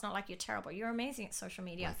as well. It's not like you're terrible. You're amazing at social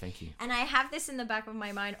media. Wow, thank you. And I have this in the back of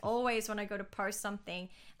my mind always when I go to post something.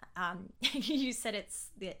 You said it's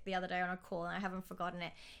the other day on a call, and I haven't forgotten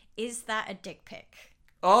it. Is that a dick pic?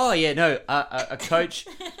 Oh yeah, no. A coach,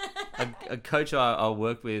 a coach I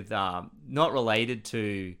worked with, not related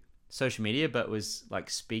to social media, but was like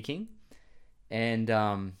speaking, and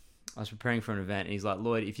I was preparing for an event, and he's like,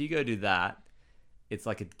 Lloyd, if you go do that, it's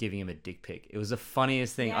like giving him a dick pic. It was the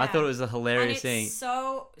funniest thing. I thought it was a hilarious thing.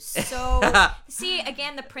 So see,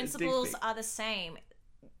 again, the principles are the same.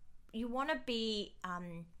 You want to be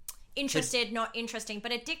interested, not interesting,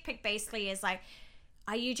 but a dick pic basically is like,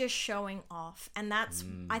 are you just showing off? And that's,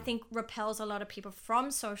 I think, repels a lot of people from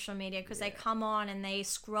social media, because they come on and they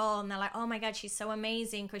scroll and they're like, oh my God, she's so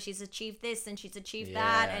amazing because she's achieved this and she's achieved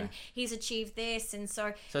that and he's achieved this. And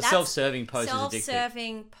so self-serving posts is a dick pic.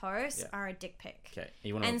 Self-serving posts are a dick pic. Okay,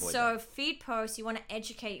 you want to avoid so that. Feed posts, you want to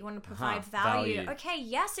educate, you want to provide value. Okay,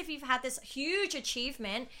 yes, if you've had this huge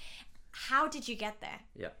achievement, how did you get there?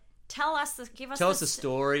 Yeah. Tell us the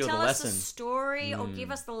story or the lesson. Tell us the story or give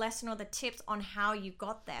us the lesson or the tips on how you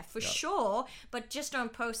got there, for sure. But just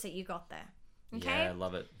don't post that you got there. Okay? Yeah, I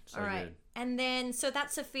love it. So all right. Good. And then, so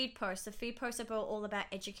that's a feed post. The feed posts are all about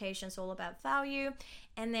education. It's all about value.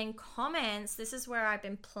 And then comments. This is where I've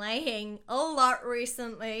been playing a lot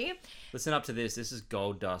recently. Listen up to this. This is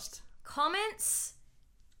gold dust. Comments.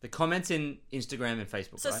 The comments in Instagram and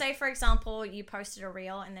Facebook, So right? say, for example, you posted a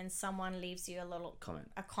reel and then someone leaves you a little comment.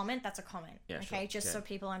 A comment, that's a comment. Yeah, okay, sure. just so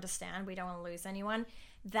people understand, we don't want to lose anyone.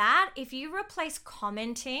 That, if you replace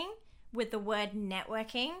commenting with the word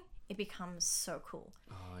networking, it becomes so cool.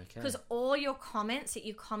 Oh, okay. Because all your comments that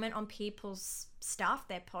you comment on people's stuff,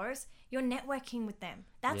 their posts, you're networking with them.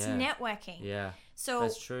 That's networking. Yeah. So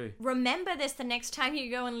that's true. Remember this the next time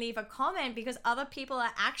you go and leave a comment, because other people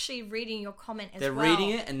are actually reading your comment as well. They're reading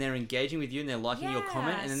it and they're engaging with you and they're liking your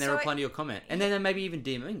comment, and then they're replying to your comment. And then they're maybe even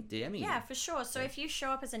DMing you. Yeah, for sure. So if you show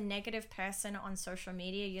up as a negative person on social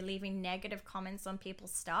media, you're leaving negative comments on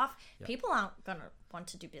people's stuff, people aren't going to want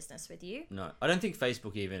to do business with you. No, I don't think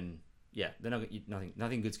Facebook even... Yeah, they're not,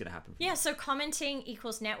 nothing good's going to happen. Yeah, so commenting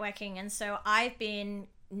equals networking. And so I've been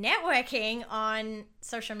networking on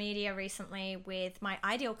social media recently with my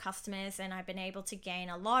ideal customers, and I've been able to gain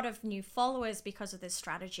a lot of new followers because of this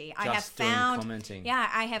strategy. I have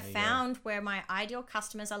found where my ideal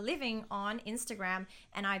customers are living on Instagram,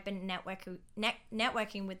 and I've been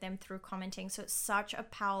networking with them through commenting. So it's such a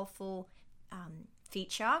powerful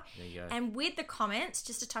feature. There you go. And with the comments,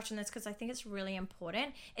 just to touch on this because I think it's really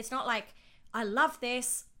important, it's not like, I love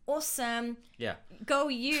this, awesome, go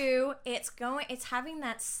you. It's having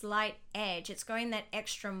that slight edge. It's going that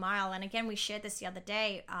extra mile. And again, we shared this the other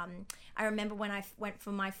day. I remember when I went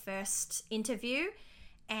for my first interview,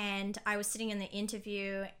 and I was sitting in the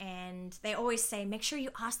interview, and they always say, make sure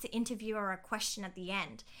you ask the interviewer a question at the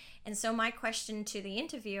end. And so my question to the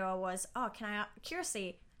interviewer was,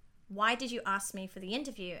 curiously, why did you ask me for the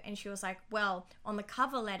interview? And she was like, well, on the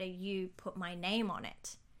cover letter, you put my name on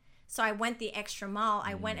it. So I went the extra mile.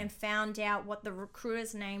 I went and found out what the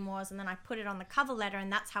recruiter's name was, and then I put it on the cover letter, and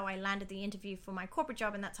that's how I landed the interview for my corporate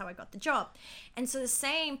job, and that's how I got the job. And so the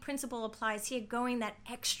same principle applies here, going that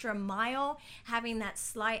extra mile, having that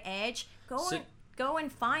slight edge. Go and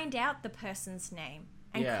find out the person's name.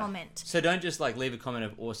 And comment. So don't just like leave a comment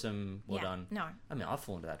of awesome, well done. No. I mean, I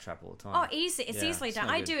fall into that trap all the time. Oh, easy. It's easily done.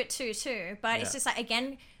 I do it too. But it's just like,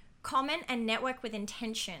 again, comment and network with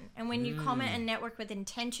intention. And when you comment and network with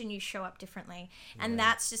intention, you show up differently. And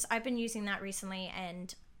that's just, I've been using that recently,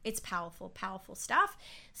 and it's powerful stuff.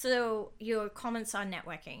 So your comments are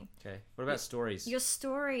networking. Okay. What about stories? Your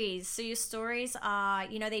stories. So your stories are,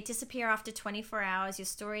 they disappear after 24 hours. Your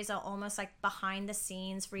stories are almost like behind the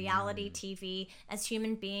scenes, reality TV. As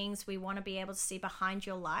human beings, we want to be able to see behind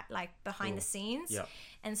your light, like behind the scenes. Yep.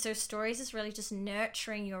 And so stories is really just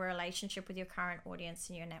nurturing your relationship with your current audience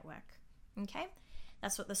and your network. Okay?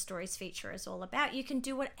 That's what the stories feature is all about. You can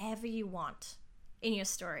do whatever you want in your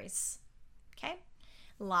stories. Okay?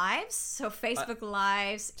 Lives, so Facebook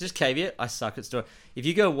Lives. Just caveat, I suck at story. If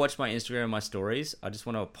you go watch my Instagram and my stories, I just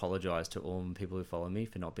want to apologize to all the people who follow me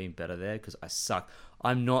for not being better there, because I suck.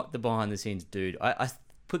 I'm not the behind the scenes dude. I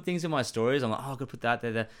put things in my stories. I'm like, I could put that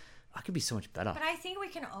there. I could be so much better. But I think we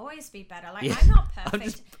can always be better. Like, I'm not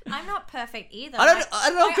perfect. I'm not perfect either. I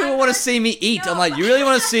don't know if people want to see me eat. No, I'm like, you really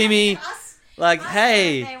want to see me? Like,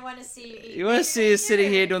 hey, they want to see you eat. You want to see us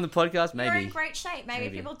sitting here doing the podcast? Maybe. You're in great shape. Maybe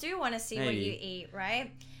people do want to see what you eat,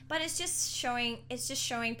 right? But it's just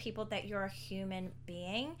showing people that you're a human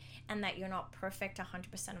being and that you're not perfect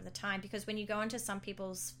 100% of the time. Because when you go into some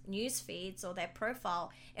people's news feeds or their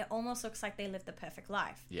profile, it almost looks like they live the perfect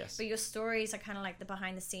life. Yes. But your stories are kind of like the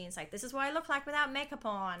behind the scenes, like this is what I look like without makeup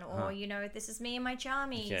on, or this is me in my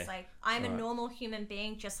jammies. Okay. Like I'm a normal human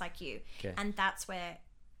being just like you. Okay. And that's where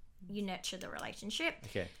you nurture the relationship.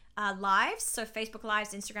 Okay. Lives, so Facebook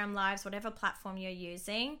Lives, Instagram Lives, whatever platform you're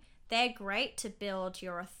using, they're great to build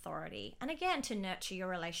your authority. And again, to nurture your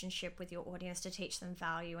relationship with your audience, to teach them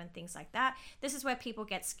value and things like that. This is where people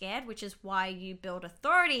get scared, which is why you build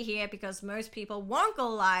authority here, because most people won't go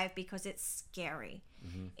live because it's scary.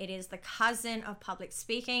 Mm-hmm. It is the cousin of public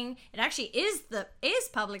speaking. It actually is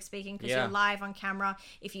public speaking, because you're live on camera.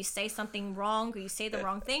 If you say something wrong or you say the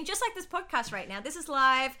wrong thing, just like this podcast right now, this is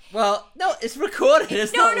live. Well, no, it's recorded.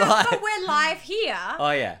 It's not live. But we're live here. Oh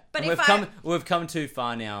yeah, but and we've come too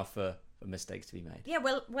far now for mistakes to be made. Yeah,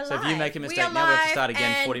 we're so live. if you make a mistake now, we have to start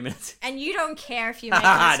again 40 minutes. And you don't care if you make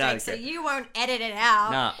a mistake, so care. you won't edit it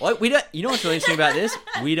out. Nah, we don't. You know what's really interesting about this?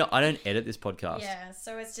 I don't edit this podcast. Yeah,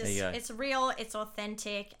 so it's just it's real, it's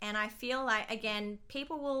authentic, and I feel like again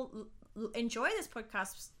people will enjoy this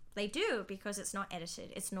podcast. They do, because it's not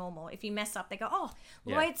edited. It's normal. If you mess up, they go, "Oh,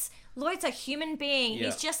 Lloyd's a human being. Yeah.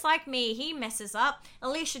 He's just like me. He messes up.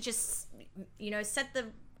 Alicia just said the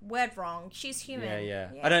word wrong. She's human." Yeah.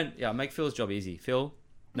 I make Phil's job easy. Phil,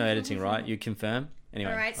 no editing, right? You confirm?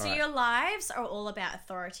 Anyway. All right. So your lives are all about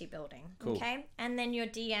authority building. Cool. Okay. And then your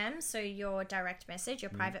DM, so your direct message,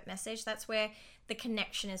 your private message, that's where the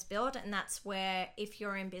connection is built. And that's where, if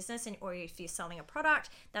you're in business or if you're selling a product,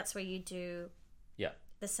 that's where you do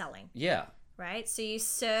the selling. Yeah. Right. So you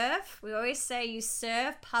serve. We always say you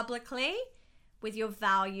serve publicly with your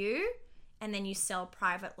value, and then you sell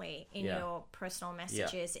privately in your personal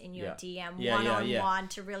messages, in your DM, one-on-one,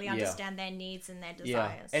 to really understand their needs and their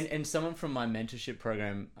desires. Yeah. And someone from my mentorship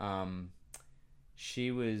program,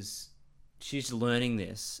 she's learning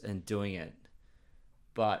this and doing it,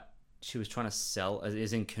 but she was trying to sell,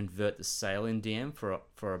 as in convert the sale in DM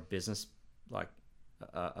for a business, like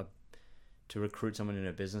to recruit someone in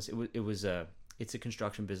her business. It's a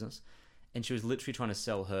construction business, and she was literally trying to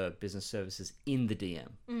sell her business services in the DM.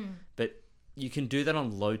 But you can do that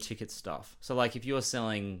on low ticket stuff. So like if you're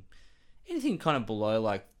selling anything kind of below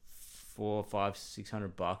like $400,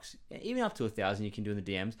 $500, $600, even up to $1,000, you can do in the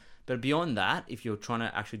DMs. But beyond that, if you're trying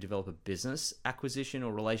to actually develop a business acquisition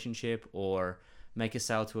or relationship or make a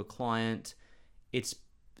sale to a client, it's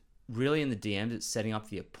really in the DMs. It's setting up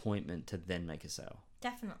the appointment to then make a sale.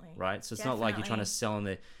 Definitely. Right. So it's not like you're trying to sell in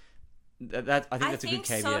the. I think that's a good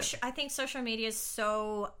caveat. I think social media is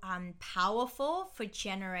so powerful for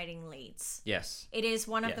generating leads. Yes. It is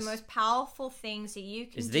one of the most powerful things that you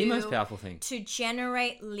can do. It's the most powerful thing. To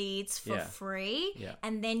generate leads for free,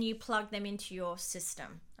 and then you plug them into your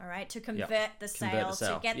system, all right? To convert the sale,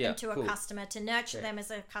 to get them to a customer, to nurture them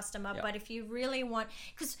as a customer. But if you really want...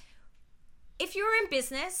 Because if you're in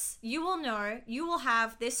business, you will know, you will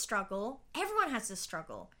have this struggle. Everyone has this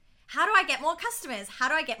struggle. How do I get more customers? How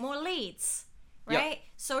do I get more leads? Right? Yep.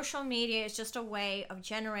 Social media is just a way of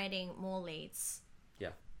generating more leads.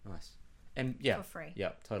 Yeah, nice. And for free.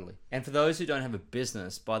 Yeah, totally. And for those who don't have a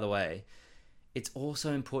business, by the way, it's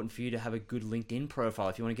also important for you to have a good LinkedIn profile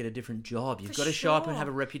if you want to get a different job. You've got to show up and have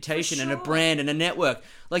a reputation and a brand and a network.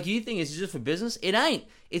 Like you think it's just for business? It ain't.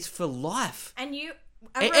 It's for life. And you...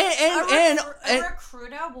 A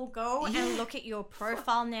recruiter will go and look at your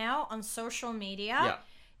profile now on social media,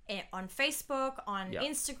 on Facebook, on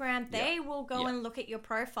Instagram. They will go and look at your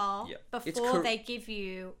profile before they give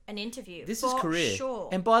you an interview. This is career. Sure.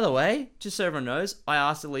 And by the way, just so everyone knows, I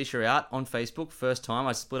asked Alicia out on Facebook first time.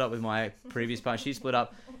 I split up with my previous partner. She split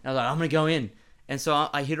up. And I was like, I'm going to go in. And so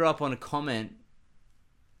I hit her up on a comment.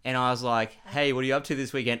 And I was like, hey, what are you up to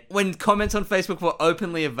this weekend? When comments on Facebook were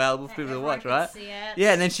openly available for people to watch, right?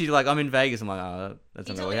 Yeah, and then she's like, I'm in Vegas. I'm like, oh, that's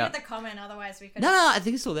not going to work out. You deleted the comment, otherwise we could... No, I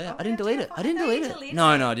think it's still there. I didn't delete it. I didn't delete it. No,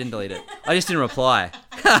 I didn't delete it. I just didn't reply.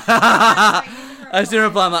 I just didn't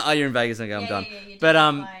reply. I'm like, oh, you're in Vegas. Okay, I'm done.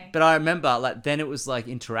 But I remember, like, then it was like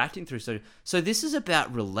interacting through. So this is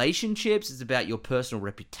about relationships. It's about your personal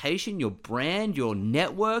reputation, your brand, your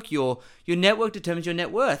network. Your network determines your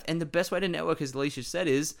net worth. And the best way to network, as Alicia said,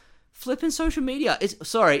 is flipping social media.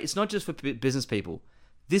 It's not just for business people.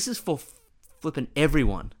 This is for flipping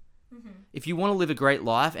everyone. Mm-hmm. If you want to live a great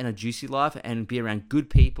life and a juicy life and be around good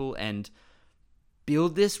people and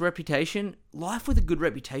build this reputation, life with a good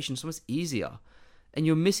reputation is so much easier. And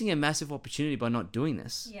you're missing a massive opportunity by not doing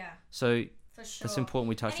this. Yeah. So For sure. That's important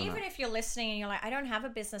we touch on And that. even if you're listening and you're like, I don't have a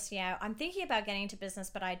business yet, I'm thinking about getting into business,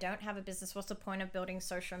 but I don't have a business. What's the point of building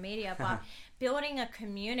social media? But building a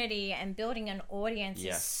community and building an audience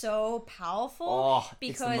is so powerful. Oh,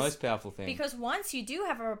 it's the most powerful thing. Because once you do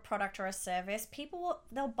have a product or a service,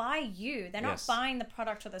 they'll buy you. They're not buying the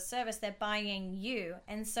product or the service, they're buying you.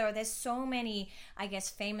 And so there's so many, I guess,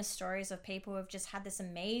 famous stories of people who have just had this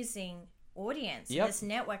amazing audience, this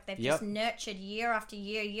network they've just nurtured year after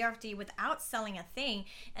year without selling a thing,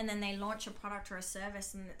 and then they launch a product or a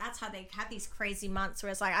service, and that's how they have these crazy months where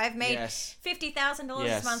it's like, I've made $50,000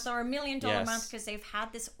 this month or $1 million month, because they've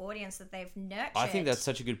had this audience that they've nurtured. I think that's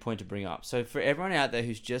such a good point to bring up. So for everyone out there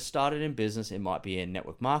who's just started in business, it might be in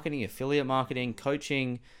network marketing, affiliate marketing,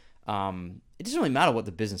 coaching, it doesn't really matter what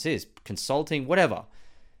the business is, consulting, whatever,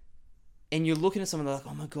 and you're looking at someone, they're like,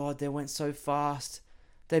 oh my god, they went so fast.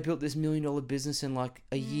 They built this $1 million business in like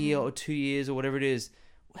a year or 2 years or whatever it is.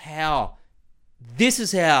 How? This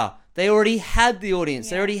is how. They already had the audience.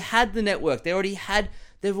 They already had the network. They've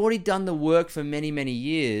already done the work for many, many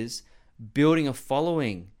years building a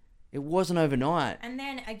following. It wasn't overnight. And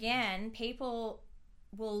then again, people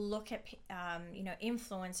will look at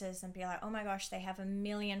influencers and be like, oh my gosh, they have 1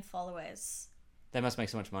 million followers. They must make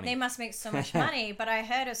so much money. They must make so much money. But I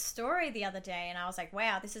heard a story the other day and I was like,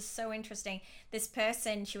 wow, this is so interesting. This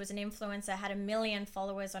person, she was an influencer, had 1 million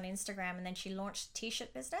followers on Instagram, and then she launched a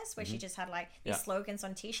t-shirt business where she just had like these slogans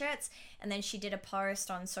on t-shirts, and then she did a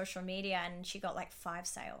post on social media and she got like 5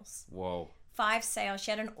 sales. Whoa. 5 sales.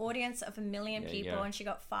 She had an audience of 1 million people and she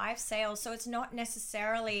got 5 sales. So it's not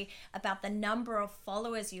necessarily about the number of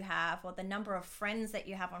followers you have or the number of friends that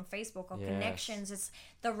you have on Facebook or connections. It's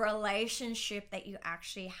the relationship that you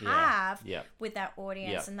actually have with that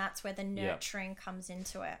audience. And that's where the nurturing comes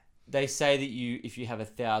into it. They say that if you have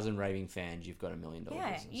 1,000 raving fans, you've got $1 million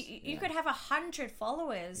business. You could have 100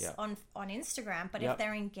 followers on Instagram, but if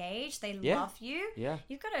they're engaged, they love you,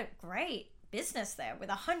 you've got a great business there with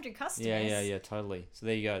 100 customers. Yeah, totally. So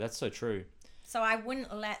there you go. That's so true. So I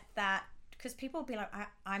wouldn't let that, because people will be like,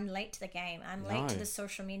 I'm late to the game. I'm late to the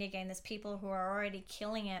social media game. There's people who are already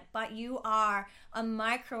killing it, but you are a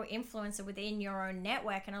micro influencer within your own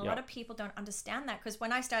network. And a lot of people don't understand that, because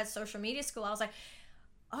when I started social media school, I was like,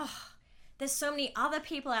 oh, there's so many other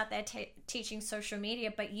people out there teaching social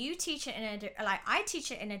media, but you teach it I teach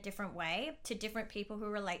it in a different way to different people who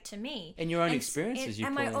relate to me. And your own experiences.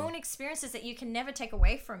 And my own experiences that you can never take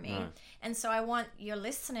away from me. No. And so I want your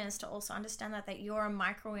listeners to also understand that you're a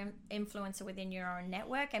micro influencer within your own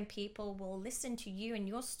network, and people will listen to you and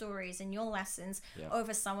your stories and your lessons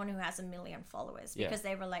over someone who has 1 million followers, because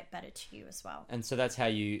they relate better to you as well. And so that's how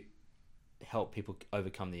you help people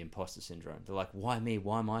overcome the imposter syndrome. They're like, why me?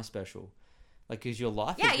 Why am I special? Like, because your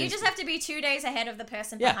life you just have to be 2 days ahead of the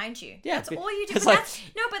person behind you. That's all you do. But like,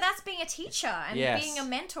 that's being a teacher and being a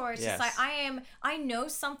mentor. It's just like, I know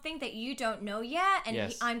something that you don't know yet,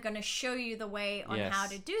 and I'm going to show you the way on how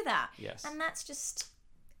to do that. And that's just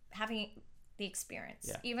having the experience.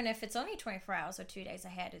 Even if it's only 24 hours or 2 days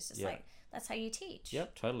ahead, it's just like, that's how you teach.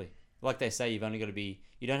 Yep, totally. Like they say, you've only got to you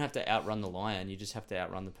don't have to outrun the lion, you just have to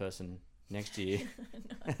outrun the person next to you.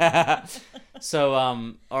 So,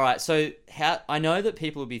 all right. So I know that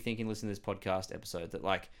people will be thinking, listening to this podcast episode, that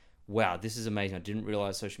like, wow, this is amazing. I didn't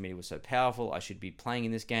realize social media was so powerful. I should be playing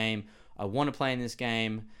in this game. I want to play in this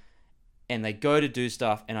game. And they go to do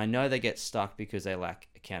stuff, and I know they get stuck because they lack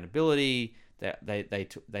accountability. They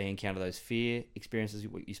encounter those fear experiences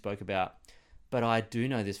what you spoke about. But I do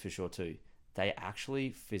know this for sure too. They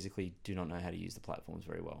actually physically do not know how to use the platforms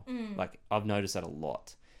very well. Like, I've noticed that a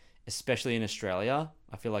lot. Especially in Australia.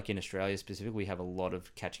 I feel like in Australia specifically, we have a lot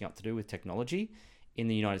of catching up to do with technology. In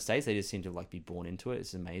the United States, they just seem to like be born into it.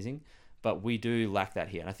 It's amazing. But we do lack that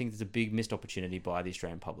here. And I think there's a big missed opportunity by the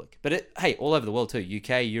Australian public. But hey, all over the world too.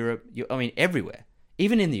 UK, Europe, everywhere.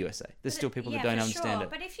 Even in the USA. There's still people that don't understand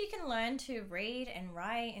it. But if you can learn to read and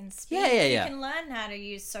write and speak, you can learn how to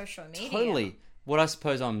use social media. Totally. What I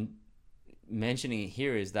suppose I'm mentioning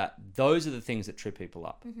here is that those are the things that trip people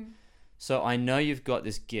up. So I know you've got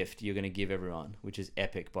this gift you're going to give everyone, which is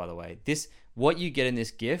epic, by the way. What you get in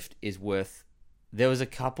this gift is worth... There was a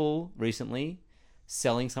couple recently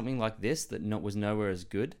selling something like this that was nowhere as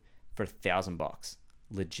good for $1,000,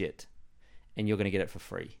 legit. And you're going to get it for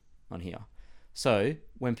free on here. So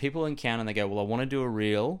when people encounter and they go, well, I want to do a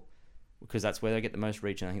reel, because that's where they get the most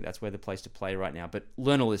reach, and I think that's where the place to play right now. But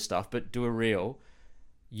learn all this stuff, but do a reel.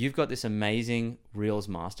 You've got this amazing Reels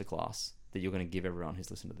masterclass that you're going to give everyone who's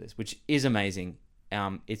listened to this, which is amazing.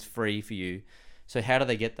 It's free for you. So how do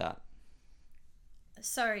they get that?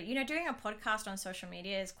 So, doing a podcast on social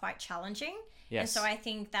media is quite challenging. Yes. And so I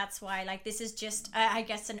think that's why, this is just, I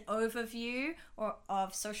guess, an overview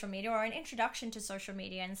of social media or an introduction to social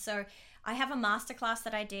media. And so I have a masterclass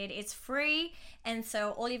that I did. It's free. And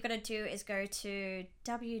so all you've got to do is go to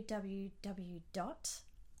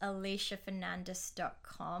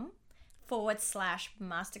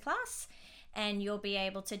www.aliciafernandez.com/masterclass, and you'll be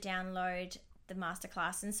able to download the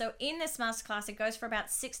masterclass. And so in this masterclass, it goes for about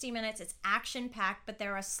 60 minutes. It's action packed, but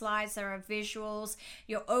there are slides, there are visuals.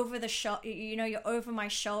 You're over you're over my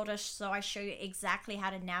shoulder, so I show you exactly how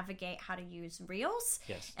to navigate, how to use Reels,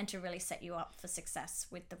 Yes. and to really set you up for success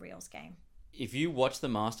with the Reels game. If you watch the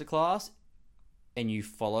masterclass and you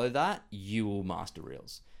follow that, you will master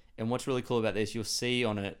Reels. And what's really cool about this, you'll see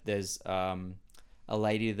on it, there's a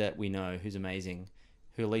lady that we know who's amazing,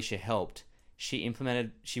 who Alicia helped. She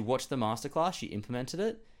watched the masterclass, she implemented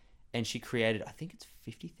it, and she created, I think it's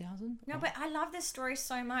 50,000. No, but I love this story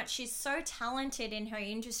so much. She's so talented in her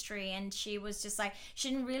industry, and she was just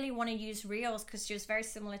she didn't really want to use Reels because she was very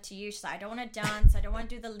similar to you. She's like, I don't want to dance, I don't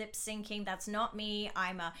want to do the lip syncing. That's not me.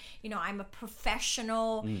 I'm a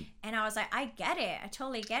professional. And I was like, I get it. I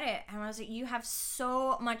totally get it. And I was like, you have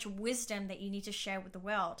so much wisdom that you need to share with the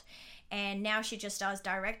world. And now she just does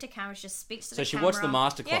direct to camera. She just speaks to the camera. So she watched the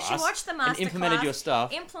masterclass. Yeah, she watched the masterclass. And implemented your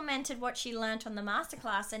stuff. Implemented what she learned on the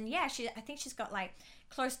masterclass. And yeah, I think she's got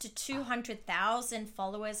close to 200,000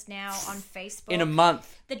 followers now on Facebook. In a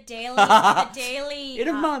month. The daily in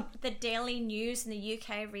a month. The Daily News in the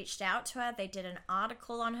UK reached out to her. They did an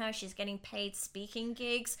article on her. She's getting paid speaking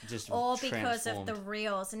gigs, all because of the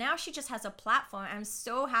Reels. And now she just has a platform. I'm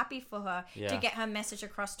so happy for her to get her message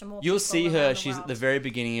across to more people. You'll see her. She's world. at the very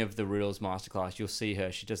beginning of the Reels masterclass. You'll see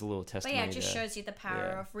her. She does a little testimony. But yeah, it just shows you the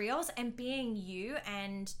power of Reels and being you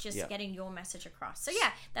and just getting your message across. So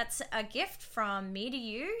yeah, that's a gift from me to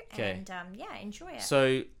you. Okay. And enjoy it.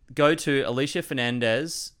 So go to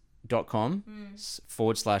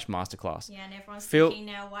aliciafernandez.com/masterclass. Yeah, and everyone's thinking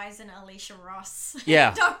now, why isn't Alicia Ross?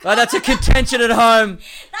 Yeah. Well, that's a contention at home.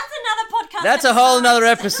 That's another podcast. That's a whole another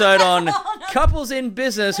episode on couples in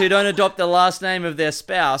business who don't adopt the last name of their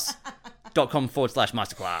spouse.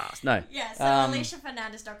 .com/masterclass. No. Yeah, so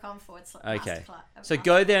aliciafernandez.com/masterclass. Okay. So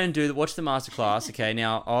go there and watch the masterclass. Okay.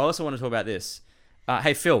 Now I also want to talk about this.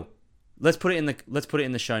 Hey Phil, let's put it in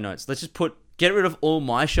the show notes. Let's just get rid of all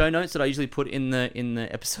my show notes that I usually put in the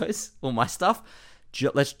episodes, all my stuff.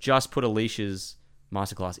 Let's just put Alicia's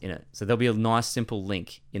masterclass in it. So there'll be a nice simple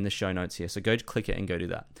link in the show notes here. So go click it and go do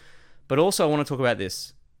that. But also I want to talk about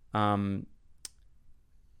this. My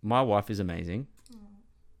wife is amazing.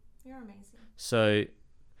 You're amazing. So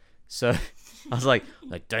I was like,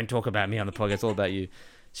 don't talk about me on the podcast. It's all about you.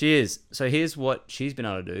 She is. So here's what she's been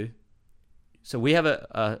able to do. So we have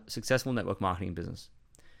a successful network marketing business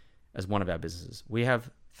as one of our businesses. We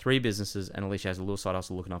have 3 businesses, and Alicia has a little side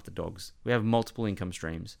hustle looking after dogs. We have multiple income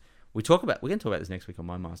streams. We're going to talk about this next week on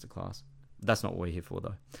my masterclass. That's not what we're here for,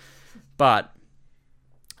 though. But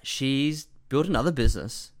she's built another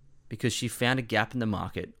business because she found a gap in the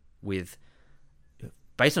market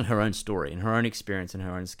based on her own story and her own experience and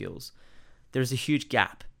her own skills. There's a huge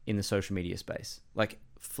gap in the social media space,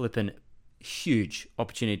 flipping huge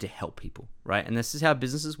opportunity to help people, right? And this is how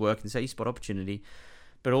businesses work. This is how you spot opportunity.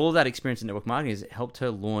 But all of that experience in network marketing has helped her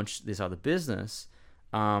launch this other business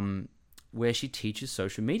where she teaches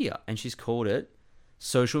social media, and she's called it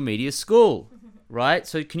Social Media School, right?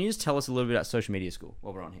 So can you just tell us a little bit about Social Media School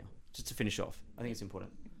while we're on here, just to finish off? I think it's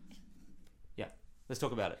important. Yeah, let's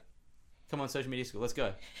talk about it. Come on, Social Media School, let's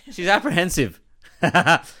go. She's apprehensive.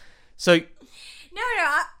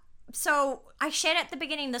 So I shared at the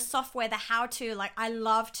beginning the software, the how-to. I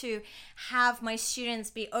love to have my students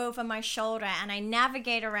be over my shoulder, and I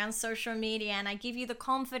navigate around social media, and I give you the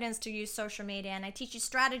confidence to use social media, and I teach you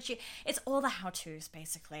strategy. It's all the how-tos,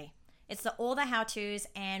 basically. It's all the how-tos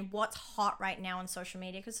and what's hot right now on social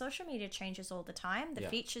media, because social media changes all the time, the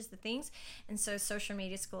features, the things. And so Social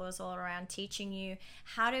Media School is all around teaching you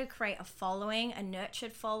how to create a following, a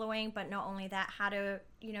nurtured following, but not only that, how to,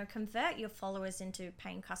 convert your followers into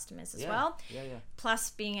paying customers as well. Yeah.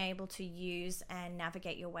 Plus being able to use and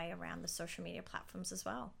navigate your way around the social media platforms as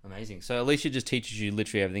well. Amazing. So Alicia just teaches you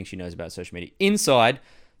literally everything she knows about social media inside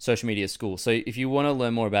Social Media School. So if you want to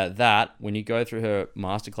learn more about that, when you go through her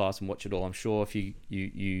masterclass and watch it all, I'm sure if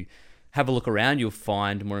you have a look around, you'll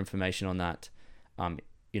find more information on that.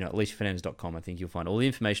 aliciafernandez.com, I think you'll find all the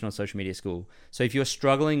information on Social Media School. So if you're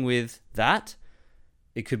struggling with that,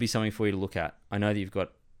 it could be something for you to look at. I know that you've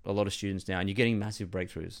got a lot of students now, and you're getting massive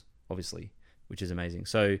breakthroughs, obviously, which is amazing.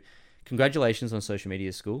 So congratulations on Social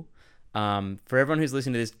Media School. For everyone who's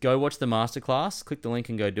listening to this, go watch the masterclass, click the link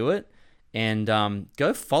and go do it. And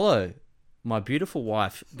go follow my beautiful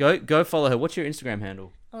wife. Go follow her. What's your Instagram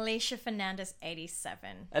handle? Alicia Fernandez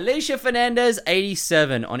 87. Alicia Fernandez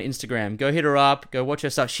 87 on Instagram. Go hit her up. Go watch her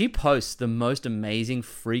stuff. She posts the most amazing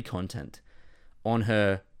free content on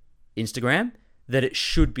her Instagram that it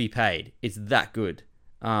should be paid. It's that good.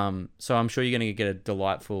 So I'm sure you're going to get a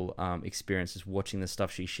delightful experience just watching the stuff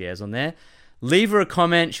she shares on there. Leave her a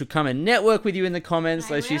comment. She'll come and network with you in the comments,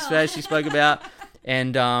 like she spoke about.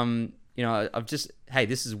 And hey,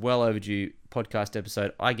 this is well overdue podcast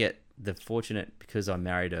episode. I get the fortunate, because I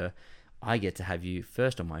married her, I get to have you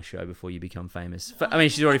first on my show before you become famous. I mean,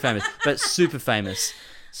 she's already famous, but super famous.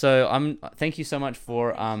 So thank you so much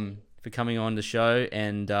for coming on the show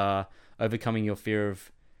and overcoming your fear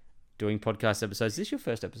of doing podcast episodes. Is this your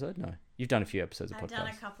first episode? No, you've done a few episodes of podcasts. I've done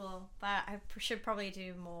a couple, but I should probably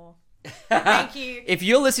do more. Thank you. If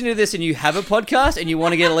you're listening to this and you have a podcast and you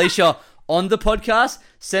want to get Alicia on the podcast,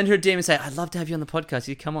 send her a DM and say, I'd love to have you on the podcast.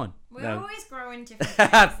 You come on. We're always growing different things.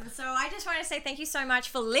 And so I just want to say thank you so much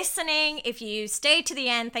for listening. If you stayed to the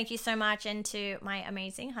end, thank you so much. And to my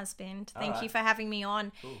amazing husband, thank you for having me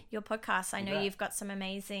on your podcast. I know you've got some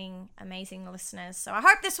amazing, amazing listeners. So I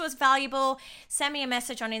hope this was valuable. Send me a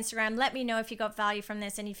message on Instagram. Let me know if you got value from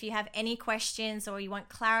this. And if you have any questions or you want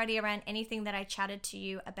clarity around anything that I chatted to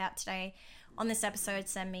you about today on this episode,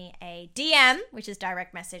 send me a DM, which is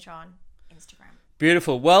direct message on Instagram.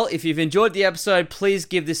 Beautiful. Well, if you've enjoyed the episode, please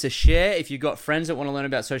give this a share. If you've got friends that want to learn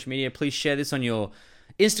about social media, please share this on your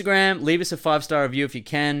Instagram. Leave us a 5-star review if you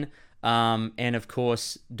can. And of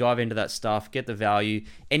course, dive into that stuff, get the value.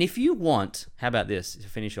 And if you want, how about this to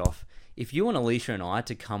finish off? If you want Alicia and I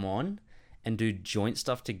to come on and do joint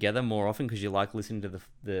stuff together more often because you like listening to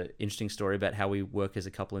the interesting story about how we work as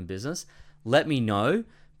a couple in business, let me know,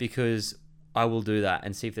 because I will do that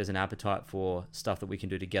and see if there's an appetite for stuff that we can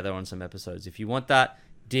do together on some episodes. If you want that,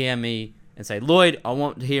 DM me and say, Lloyd, I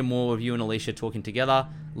want to hear more of you and Alicia talking together.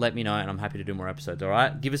 Let me know, and I'm happy to do more episodes, all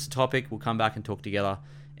right? Give us a topic. We'll come back and talk together,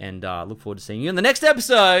 and look forward to seeing you in the next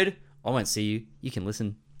episode. I won't see you. You can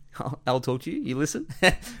listen. I'll talk to you. You listen.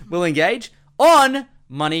 We'll engage on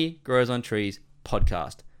Money Grows on Trees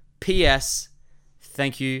podcast. P.S.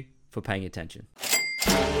 Thank you for paying attention.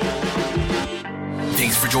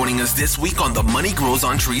 Thanks for joining us this week on the Money Grows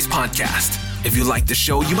on Trees podcast. If you like the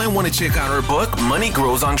show, you might want to check out our book, Money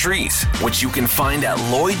Grows on Trees, which you can find at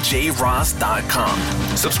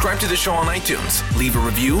LloydJRoss.com. Subscribe to the show on iTunes, leave a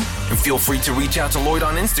review, and feel free to reach out to Lloyd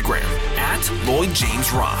on Instagram at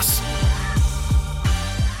LloydJamesRoss.